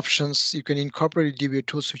options. You can incorporate DBA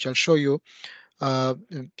tools, which I'll show you,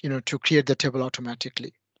 to create the table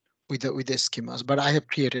automatically with the schemas, but I have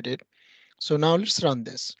created it. So now let's run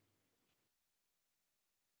this.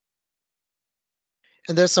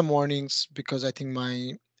 And there's some warnings because I think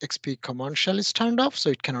my XP command shell is turned off,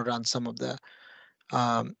 so it cannot run some of the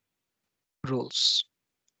rules.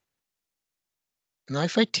 Now,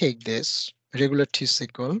 if I take this regular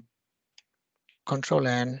T-SQL, Control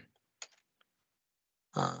N,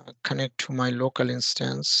 connect to my local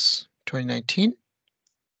instance 2019,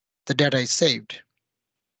 the data is saved,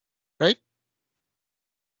 right?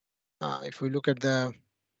 If we look at the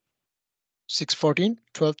 614,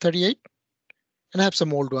 1238, and I have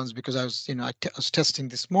some old ones because I was, I was testing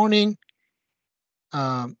this morning,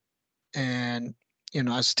 and I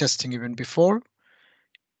was testing even before.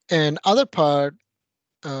 And other part,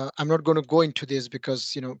 I'm not going to go into this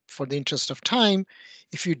because, for the interest of time,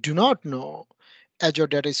 if you do not know, Azure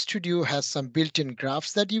Data Studio has some built-in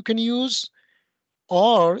graphs that you can use,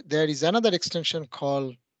 or there is another extension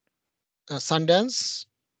called Sundance,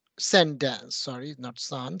 sorry, not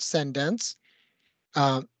Sun, Sundance,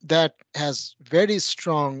 that has very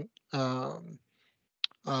strong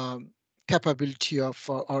capability of,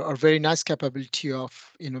 or very nice capability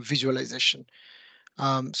of, visualization.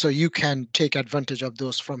 So you can take advantage of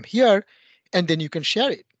those from here, and then you can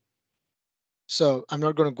share it. So I'm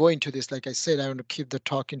not going to go into this. Like I said, I want to keep the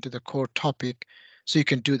talk into the core topic, so you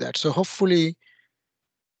can do that. So hopefully,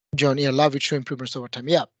 John, yeah, love it, show improvements over time.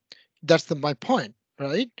 Yeah, that's my point,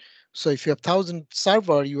 right? So if you have 1,000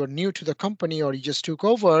 server, you are new to the company or you just took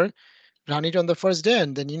over, run it on the first day,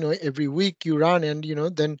 and then every week you run, and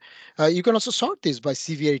then you can also sort this by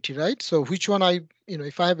severity, right? So which one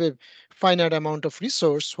if I have a finite amount of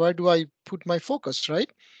resource, where do I put my focus, right?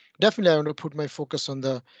 Definitely I want to put my focus on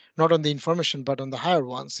the, not on the information, but on the higher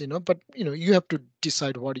ones, but you have to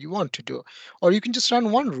decide what you want to do. Or you can just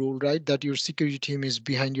run one rule, right, that your security team is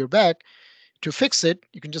behind your back to fix it.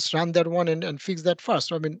 You can just run that one and fix that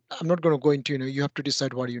first. I mean, I'm not going to go into, you have to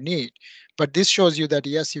decide what you need, but this shows you that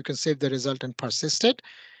yes, you can save the result and persist it,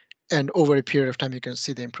 and over a period of time, you can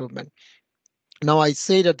see the improvement. Now, I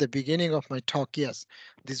said at the beginning of my talk, yes,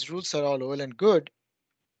 these rules are all well and good,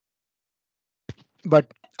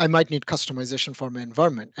 but I might need customization for my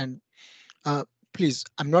environment. And please,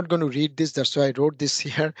 I'm not going to read this. That's why I wrote this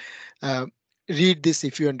here. Read this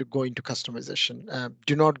if you want to go into customization.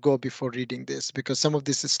 Do not go before reading this, because some of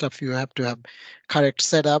this is stuff you have to have correct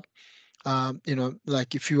setup.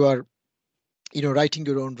 Like if you are, writing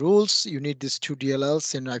your own rules, you need these 2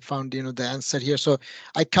 DLLs, and I found, the answer here. So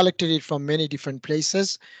I collected it from many different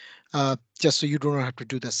places, just so you don't have to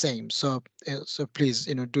do the same. So, please,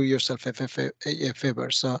 do yourself a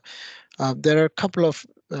favor. So there are a couple of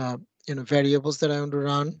variables that I want to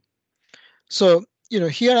run. So,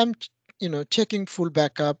 here I'm, checking full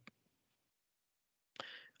backup.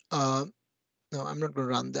 No, I'm not going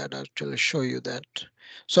to run that. I'll actually show you that.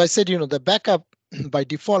 So I said, the backup by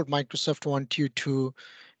default, Microsoft wants you to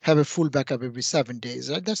have a full backup every 7 days,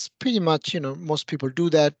 right? That's pretty much, most people do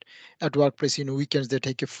that at workplace. Weekends they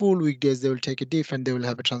take a full, weekdays they will take a diff, and they will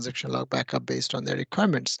have a transaction log backup based on their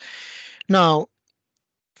requirements. Now,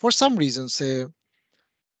 for some reason, say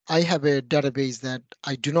I have a database that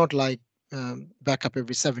I do not like backup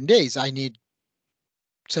every 7 days. I need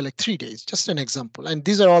select 3 days, just an example. And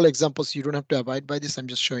these are all examples. You don't have to abide by this. I'm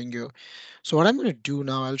just showing you. So what I'm going to do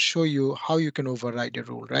now, I'll show you how you can override a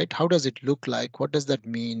rule, right? How does it look like? What does that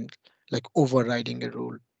mean? Like overriding a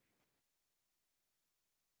rule.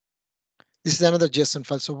 This is another JSON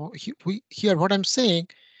file. So here, what I'm saying,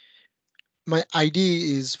 my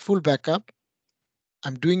ID is full backup.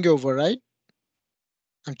 I'm doing override.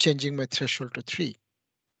 I'm changing my threshold to 3.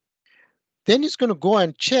 Then it's going to go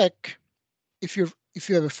and check if you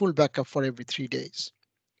have a full backup for every 3 days.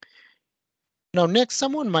 Now, next,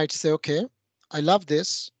 someone might say, OK, I love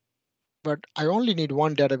this, but I only need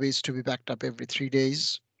one database to be backed up every 3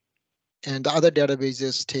 days. And the other database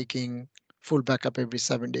is taking full backup every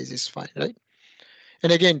 7 days is fine, right?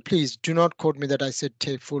 And again, please do not quote me that I said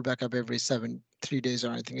take full backup every 3 days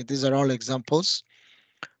or anything. These are all examples.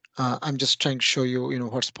 I'm just trying to show you,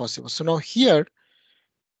 what's possible. So now here,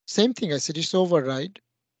 same thing. I said it's override,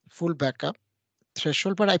 full backup,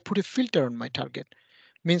 threshold, but I put a filter on my target.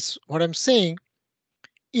 Means what I'm saying,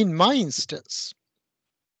 in my instance,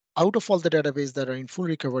 out of all the databases that are in full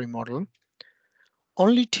recovery model,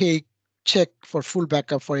 only check for full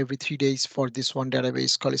backup for every 3 days for this one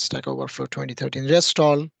database called Stack Overflow 2013. Rest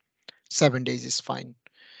all 7 days is fine.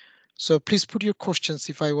 So please put your questions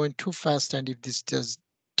if I went too fast and if this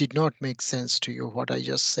did not make sense to you, what I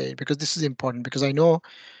just said, because this is important, because I know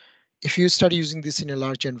if you start using this in a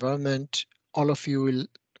large environment, all of you will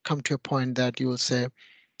come to a point that you will say,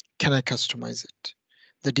 can I customize it?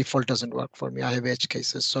 The default doesn't work for me. I have edge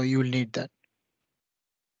cases, so you will need that.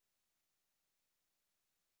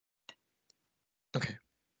 Okay,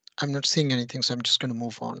 I'm not seeing anything, so I'm just going to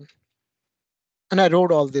move on. And I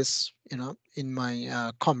wrote all this, in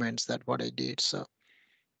my comments that what I did. So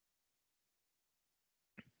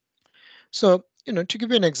to give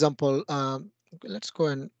you an example, let's go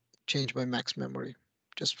and change my max memory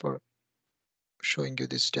just for showing you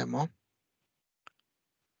this demo.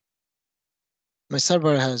 My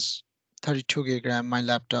server has 32 gig RAM, my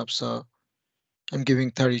laptop, so I'm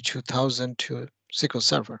giving 32,000 to SQL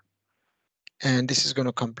Server. And this is going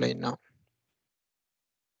to complain now,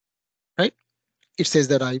 right? It says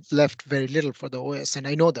that I left very little for the OS, and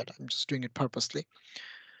I know that. I'm just doing it purposely.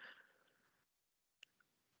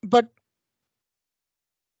 But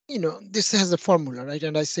this has a formula, right?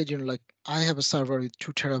 And I said, like I have a server with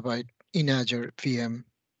 2 terabyte in Azure VM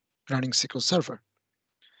running SQL Server.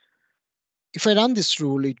 If I run this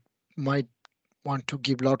rule, it might want to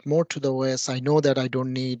give a lot more to the OS. I know that I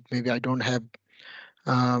don't need, maybe I don't have,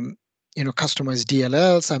 customized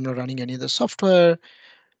DLLs. I'm not running any other software.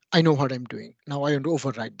 I know what I'm doing. Now I want to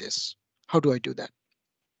override this. How do I do that?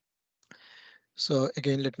 So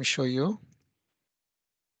again, let me show you.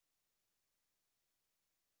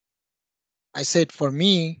 I said for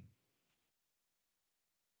me,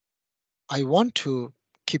 I want to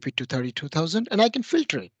keep it to 32,000 and I can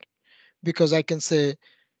filter it because I can say,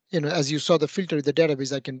 as you saw the filter with the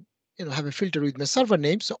database, I can, have a filter with my server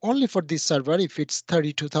name. So only for this server, if it's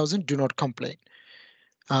 32,000, do not complain,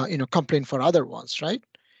 complain for other ones, right?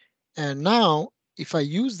 And now if I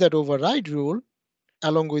use that override rule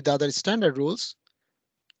along with the other standard rules,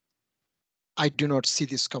 I do not see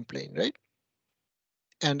this complaint, right?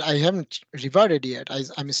 And I haven't reverted yet.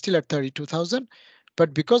 I'm still at 32,000,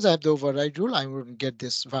 but because I have the override rule, I wouldn't get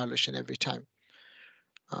this violation every time.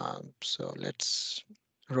 So let's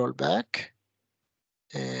roll back.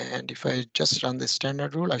 And if I just run the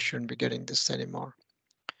standard rule, I shouldn't be getting this anymore.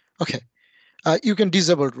 Okay, you can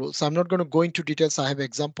disable rules. I'm not going to go into details. I have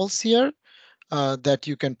examples here that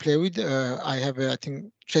you can play with. I have, I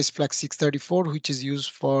think, trace flag 634, which is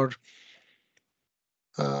used for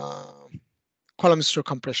column store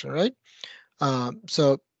compression, right?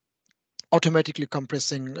 So automatically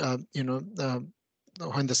compressing, when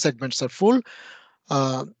the segments are full.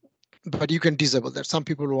 But you can disable that. Some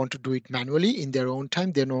people want to do it manually in their own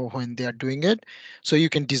time. They know when they are doing it. So you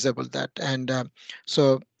can disable that. And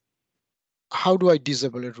so how do I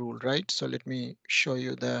disable a rule, right? So let me show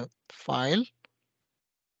you the file.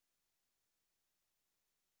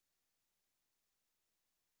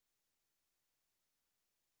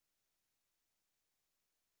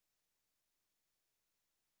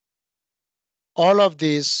 all of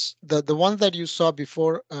these, the ones that you saw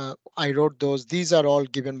before I wrote those, these are all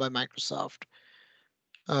given by Microsoft.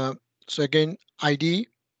 So again, ID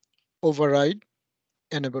override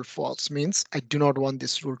enable false means I do not want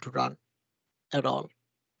this rule to run at all.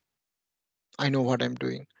 I know what I'm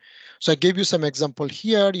doing. So I gave you some example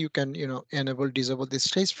here. You can, enable, disable this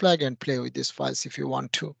trace flag and play with these files if you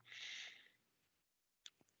want to.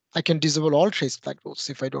 I can disable all trace flag rules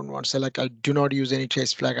if I don't want. So like I do not use any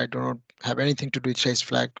trace flag. I do not have anything to do with trace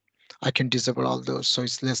flag. I can disable all those. So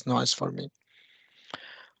it's less noise for me.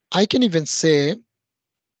 I can even say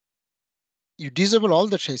you disable all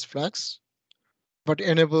the trace flags, but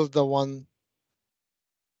enable the one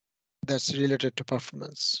that's related to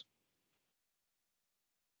performance.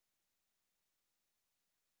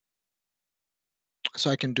 So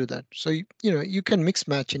I can do that. So, you can mix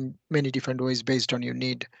match in many different ways based on your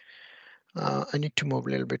need. I need to move a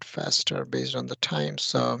little bit faster based on the time.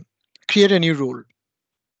 So create a new rule.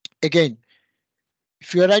 Again,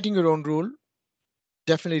 if you are writing your own rule,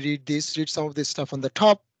 definitely read some of this stuff on the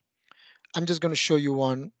top. I'm just going to show you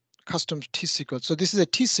one custom T-SQL. So this is a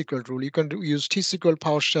T-SQL rule. You can use T-SQL,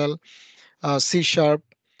 PowerShell, C#. There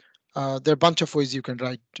are a bunch of ways you can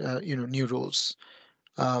write, new rules.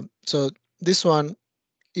 So this one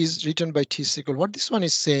is written by T-SQL. What this one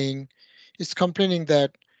is saying is complaining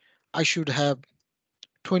that I should have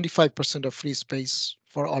 25% of free space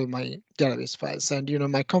for all my database files. And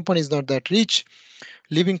my company is not that rich.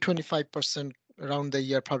 Leaving 25% around the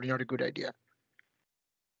year probably not a good idea.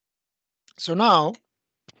 So now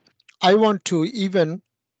I want to even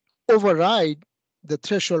override the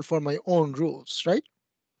threshold for my own rules, right?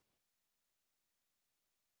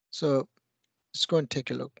 So let's go and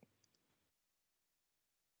take a look.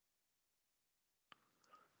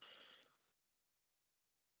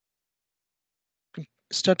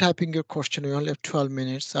 Start typing your question. We only have 12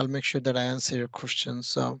 minutes. I'll make sure that I answer your questions.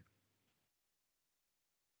 So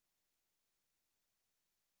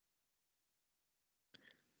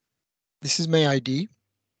this is my ID.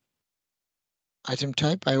 Item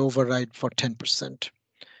type, I override for 10%.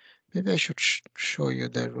 Maybe I should show you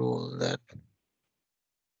the rule that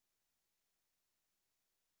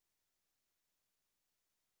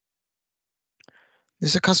this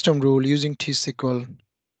is a custom rule using T-SQL.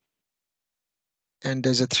 And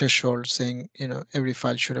there's a threshold saying, every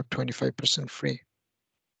file should have 25% free.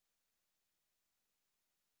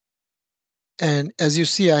 And as you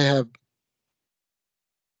see, I have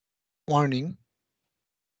warning.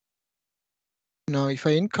 Now, if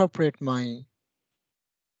I incorporate my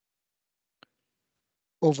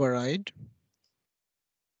override,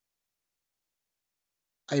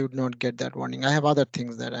 I would not get that warning. I have other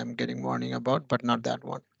things that I'm getting warning about, but not that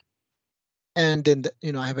one. And then,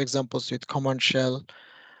 I have examples with command shell,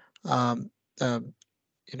 with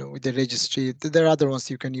the registry. There are other ones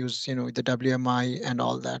you can use, with the WMI and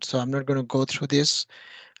all that. So I'm not going to go through this.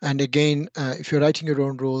 And again, if you're writing your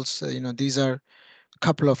own rules, these are a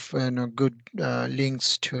couple of good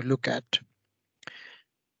links to look at.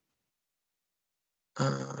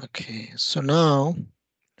 Okay, so now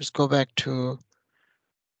let's go back to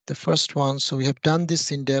the first one. So we have done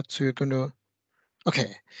this in depth. So we're going to,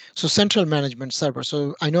 okay, so central management server.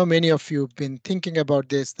 So I know many of you have been thinking about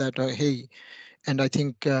this, that, hey, and I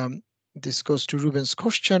think this goes to Ruben's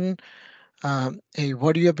question. Hey,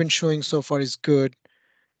 what you have been showing so far is good,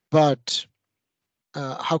 but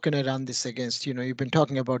how can I run this against, you've been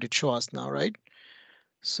talking about it, show us now, right?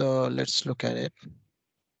 So let's look at it.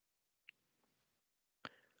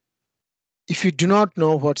 If you do not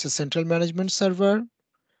know what's a central management server,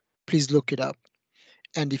 please look it up.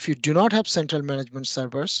 And if you do not have central management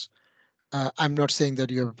servers, I'm not saying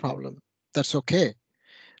that you have a problem. That's okay.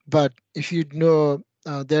 But if you know,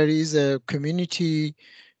 there is a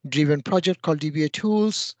community-driven project called DBA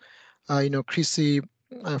Tools. Chrissy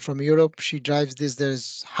from Europe, she drives this.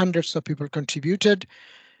 There's hundreds of people contributed.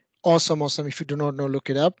 Awesome. If you do not know, look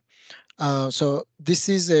it up. So this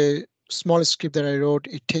is a small script that I wrote.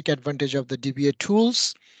 It take advantage of the DBA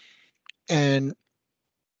Tools, and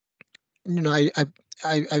I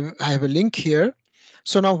have a link here.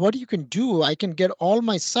 So now what you can do, I can get all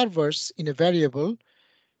my servers in a variable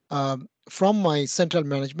from my central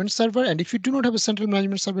management server. And if you do not have a central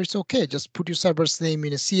management server, it's okay. Just put your server's name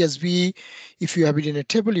in a CSV. If you have it in a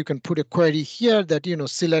table, you can put a query here that,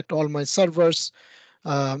 select all my servers,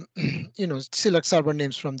 select server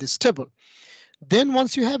names from this table. Then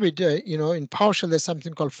once you have it, in PowerShell, there's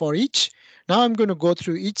something called for each. Now I'm going to go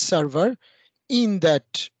through each server in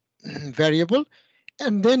that variable,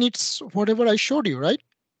 and then it's whatever I showed you, right?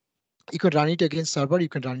 You can run it against server, you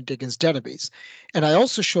can run it against database. And I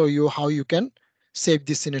also show you how you can save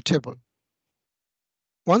this in a table.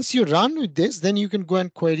 Once you run with this, then you can go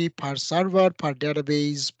and query per server, per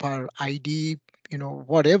database, per ID,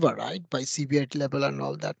 whatever, right? By CBI level and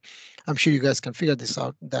all that. I'm sure you guys can figure this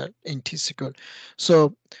out that in T-SQL.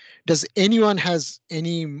 So does anyone has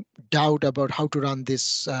any doubt about how to run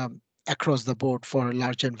this across the board for a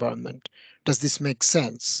large environment? Does this make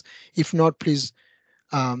sense? If not, please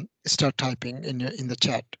start typing in the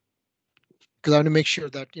chat, because I want to make sure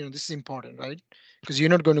that this is important, right? Because you're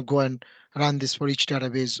not going to go and run this for each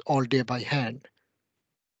database all day by hand.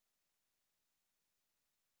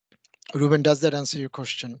 Ruben, does that answer your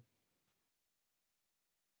question?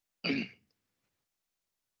 Okay,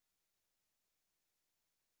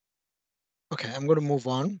 I'm going to move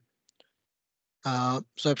on.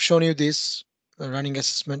 So I've shown you this running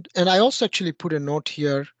assessment, and I also actually put a note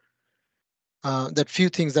here that few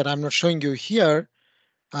things that I'm not showing you here.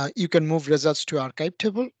 You can move results to archive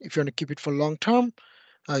table if you want to keep it for long term.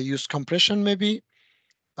 Use compression maybe,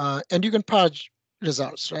 and you can purge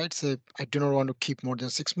results, right? So I do not want to keep more than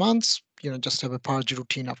 6 months. Just have a purge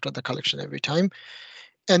routine after the collection every time,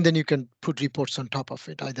 and then you can put reports on top of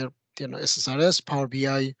it, either SSRS, Power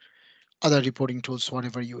BI, other reporting tools,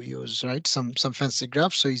 whatever you use, right? Some fancy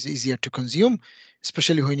graphs, so it's easier to consume,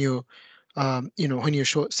 especially when you when you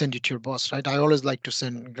send it to your boss, right? I always like to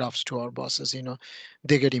send graphs to our bosses.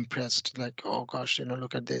 They get impressed, like, oh gosh,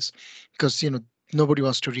 look at this, because nobody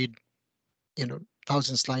wants to read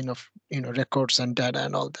thousands line of records and data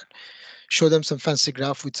and all that. Show them some fancy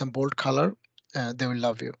graph with some bold color, they will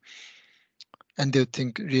love you, and they'll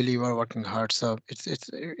think really you are working hard. So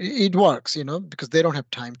it works, because they don't have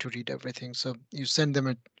time to read everything. So you send them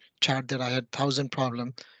a chart that I had 1,000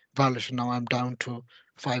 problem violation, now I'm down to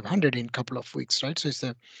 500 in a couple of weeks, right? So it's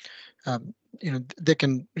a they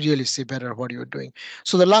can really see better what you're doing.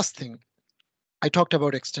 So the last thing I talked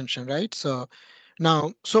about extension, right? So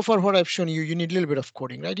now, so far what I've shown you, you need a little bit of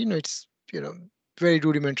coding, right? It's very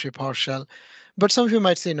rudimentary PowerShell, but some of you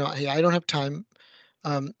might say, no, hey, I don't have time.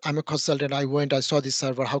 I'm a consultant. I saw this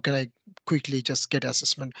server. How can I quickly just get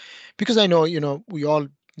assessment? Because I know, we all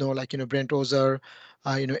know, like, Brent Ozer,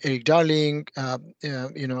 Eric Darling,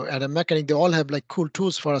 Adam Mechanic, they all have like cool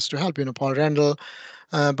tools for us to help, Paul Randall.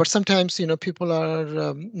 But sometimes, people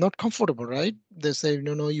are not comfortable, right? They say,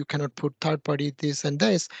 no, you cannot put third party this and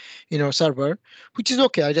this in our server, which is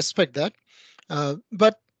okay. I respect that.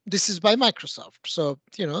 But this is by Microsoft. So,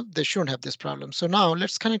 they shouldn't have this problem. So now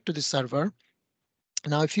let's connect to the server.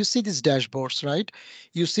 Now, if you see these dashboards, right,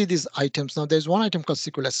 you see these items. Now, there's one item called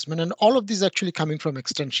SQL Assessment, and all of these actually coming from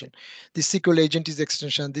extension. The SQL Agent is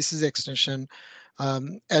extension. This is extension.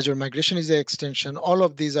 Azure Migration is an extension. All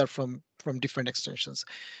of these are from different extensions.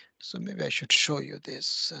 So maybe I should show you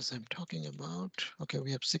this as I'm talking about. Okay, we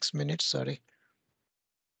have 6 minutes. Sorry.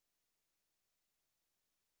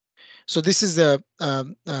 So this is the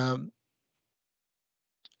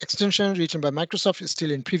extension written by Microsoft. Is still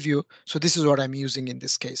in preview. So this is what I'm using in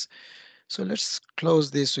this case. So let's close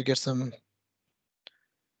this to get some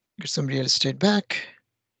real estate back.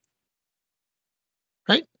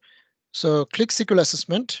 Right? So click SQL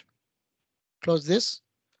Assessment, close this.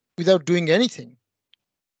 Without doing anything,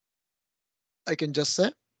 I can just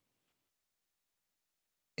say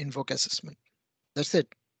invoke assessment. That's it.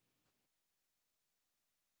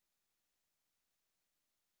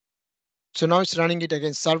 So now it's running it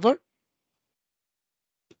against server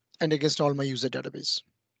and against all my user database.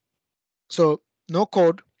 So no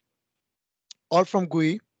code, all from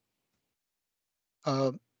GUI.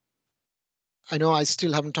 I know I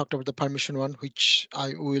still haven't talked about the permission one, which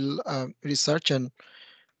I will research and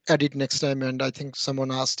edit next time. And I think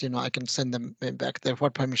someone asked, I can send them back there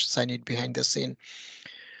what permissions I need behind the scene.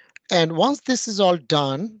 And once this is all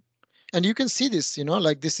done, and you can see this,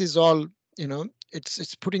 like this is all,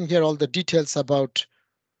 it's putting here all the details about,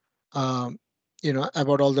 about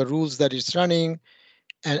all the rules that it's running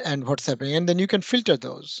and what's happening. And then you can filter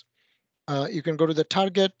those. You can go to the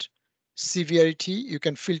target severity. You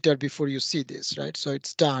can filter before you see this, right? So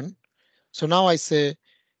it's done. So now I say,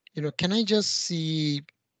 can I just see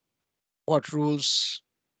what rules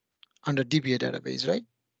under DBA database, right?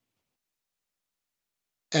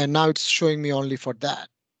 And now it's showing me only for that.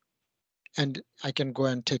 And I can go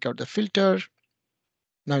and take out the filter.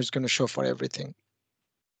 Now it's going to show for everything.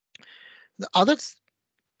 The other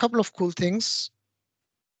couple of cool things.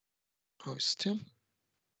 Oh, still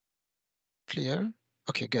clear.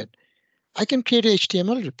 Okay, good. I can create an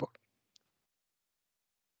HTML report.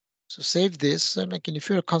 So save this, and like, if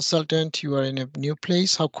you're a consultant, you are in a new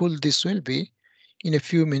place, how cool this will be. In a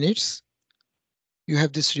few minutes, you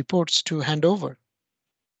have these reports to hand over. You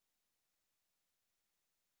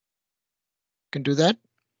can do that.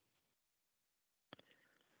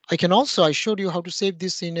 I showed you how to save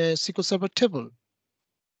this in a SQL Server table,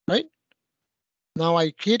 right? Now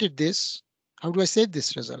I created this. How do I save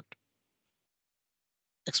this result?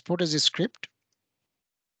 Export as a script.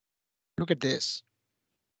 Look at this.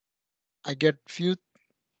 I get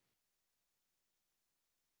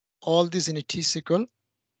all this in a T-SQL.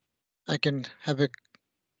 I can have a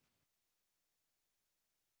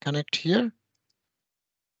connect here.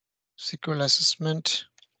 SQL Assessment.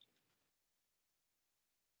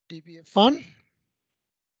 DBA1.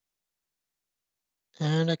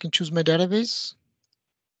 And I can choose my database.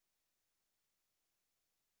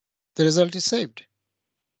 The result is saved.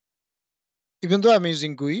 Even though I'm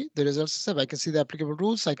using GUI, the results are saved. I can see the applicable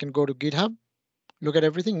rules. I can go to GitHub, look at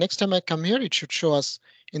everything. Next time I come here, it should show us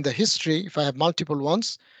in the history if I have multiple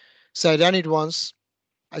ones. So I ran it once,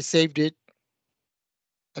 I saved it,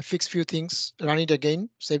 I fixed few things, run it again,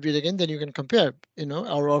 saved it again, then you can compare,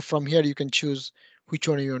 or from here you can choose which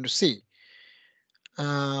one you want to see.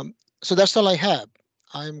 So that's all I have.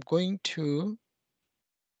 I'm going to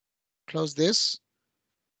close this.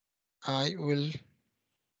 I will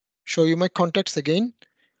show you my contacts again.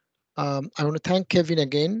 I want to thank Kevin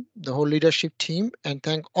again, the whole leadership team, and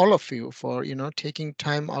thank all of you for taking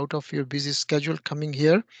time out of your busy schedule, coming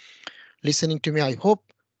here, listening to me. I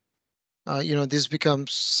hope this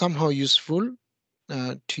becomes somehow useful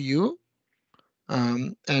to you.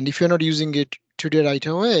 And if you're not using it today right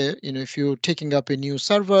away, if you're taking up a new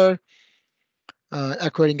server,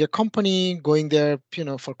 acquiring a company, going there,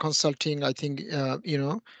 for consulting, I think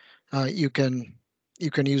you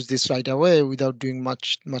can use this right away without doing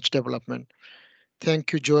much development.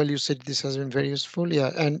 Thank you, Joel. You said this has been very useful.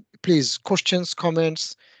 Yeah, and please, questions,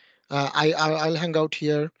 comments. I'll hang out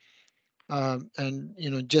here.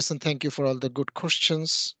 And Jason, thank you for all the good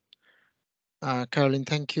questions. Caroline,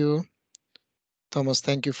 thank you. Thomas,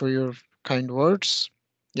 thank you for your kind words.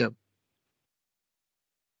 Yeah.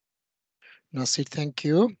 Nasir, thank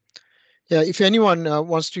you. Yeah, if anyone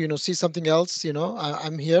wants to see something else,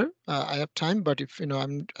 I'm here. I have time, but if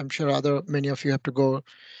I'm sure many of you have to go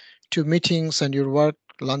to meetings and your work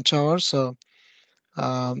lunch hours. So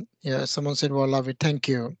yeah, someone said, well, love it. Thank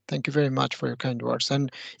you. Thank you very much for your kind words.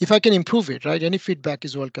 And if I can improve it, right? Any feedback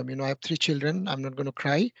is welcome. I have 3 children. I'm not going to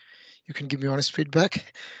cry. You can give me honest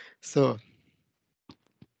feedback. So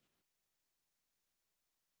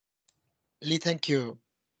Lee, thank you.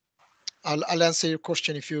 I'll answer your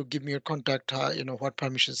question if you give me your contact, what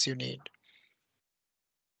permissions you need.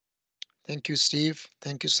 Thank you, Steve.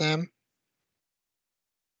 Thank you, Sam.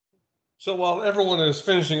 So while everyone is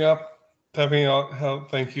finishing up, tapping out,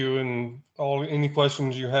 thank you, and any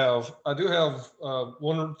questions you have, I do have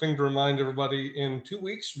one thing to remind everybody. In 2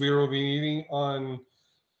 weeks, we will be meeting on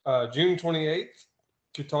June 28th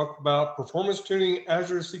to talk about performance tuning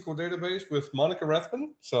Azure SQL database with Monica Rathman.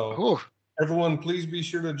 So everyone, please be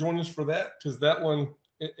sure to join us for that, because that one,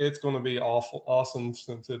 it's going to be awesome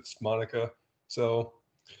since it's Monica. So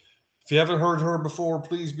if you haven't heard her before,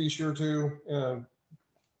 please be sure to.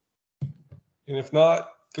 And if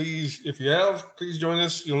not, please, if you have, please join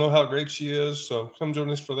us. You'll know how great she is. So come join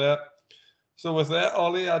us for that. So with that,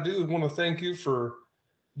 Ollie, I do want to thank you for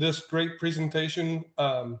this great presentation.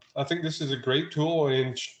 I think this is a great tool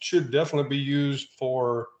and should definitely be used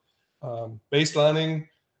for baselining,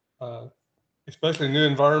 especially new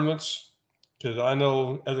environments, because I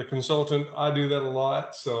know as a consultant, I do that a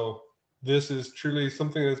lot. So this is truly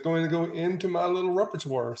something that's going to go into my little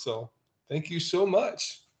repertoire. So thank you so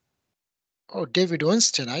much. Oh, David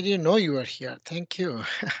Winston, I didn't know you were here. Thank you.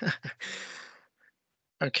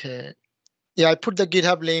 Okay. Yeah, I put the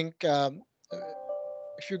GitHub link.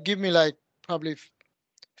 If you give me like probably a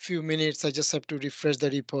few minutes, I just have to refresh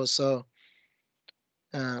the repo. So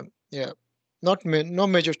yeah, no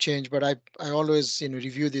major change, but I always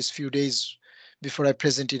review this few days before I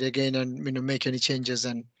present it again and make any changes.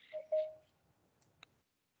 And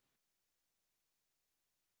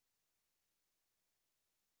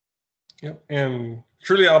yep. And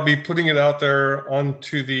truly, I'll be putting it out there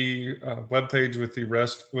onto the webpage with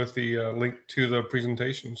the link to the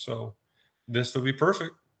presentation. So this will be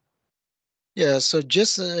perfect. Yeah. So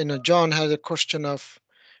just John had a question of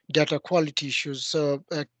data quality issues. So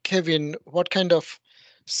Kevin, what kind of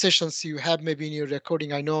sessions you have maybe in your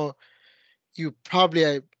recording? I know you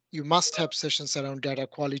probably you must have sessions around data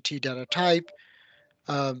quality, data type.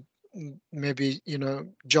 Maybe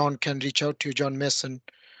John can reach out to you, John Mason,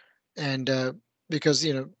 and because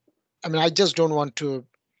I just don't want to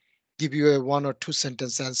give you a 1 or 2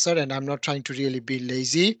 sentence answer, and I'm not trying to really be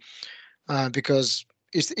lazy because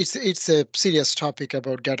it's a serious topic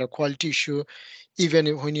about data quality issue. Even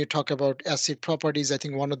when you talk about ACID properties, I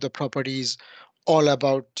think one of the properties all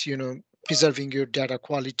about, preserving your data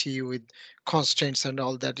quality with constraints and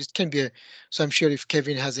all that. It can be so I'm sure if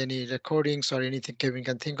Kevin has any recordings or anything Kevin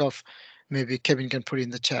can think of, maybe Kevin can put it in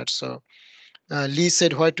the chat. So Lee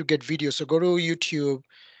said where to get video. So go to YouTube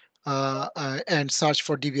and search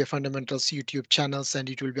for DBA Fundamentals YouTube channels, and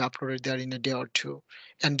it will be uploaded there in a day or two.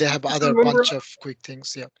 And they have Just other remember bunch of quick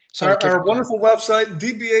things. Yeah. Sorry, our Kevin. wonderful website,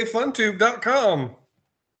 dbafuntube.com.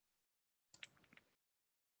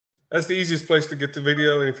 That's the easiest place to get the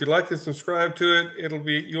video. And if you'd like to subscribe to it,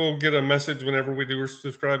 you'll get a message whenever we do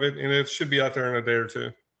subscribe it, and it should be out there in a day or two.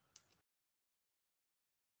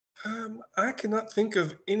 I cannot think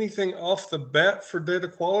of anything off the bat for data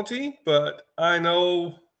quality, but I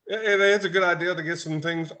know it is a good idea to get some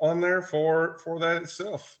things on there for that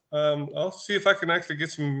itself. I'll see if I can actually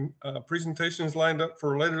get some presentations lined up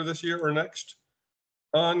for later this year or next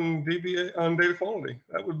on DBA on data quality.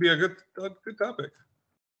 That would be a good topic.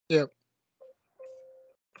 Yeah.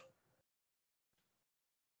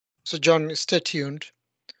 So John, stay tuned.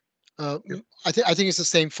 Yep. I think it's the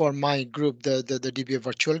same for my group, the DBA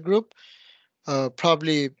virtual group.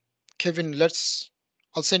 Probably, Kevin,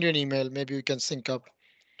 I'll send you an email. Maybe we can sync up.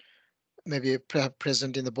 Maybe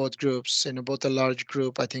present in the both groups, both a large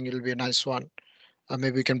group. I think it'll be a nice one.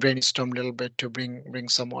 Maybe we can brainstorm a little bit to bring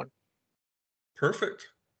someone. Perfect.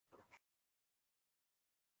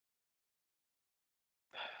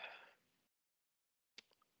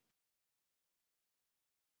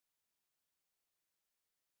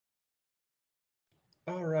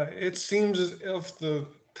 All right. It seems as if the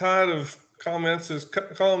tide of comments has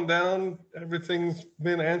calmed down. Everything's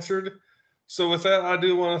been answered. So with that, I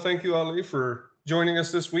do want to thank you, Ali, for joining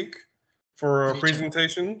us this week for our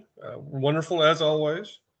presentation. Wonderful as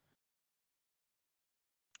always.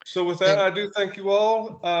 So with that, I do thank you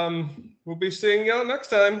all. We'll be seeing y'all next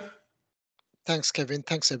time. Thanks, Kevin.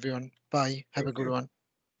 Thanks, everyone. Bye. Have a good one.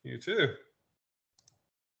 You too.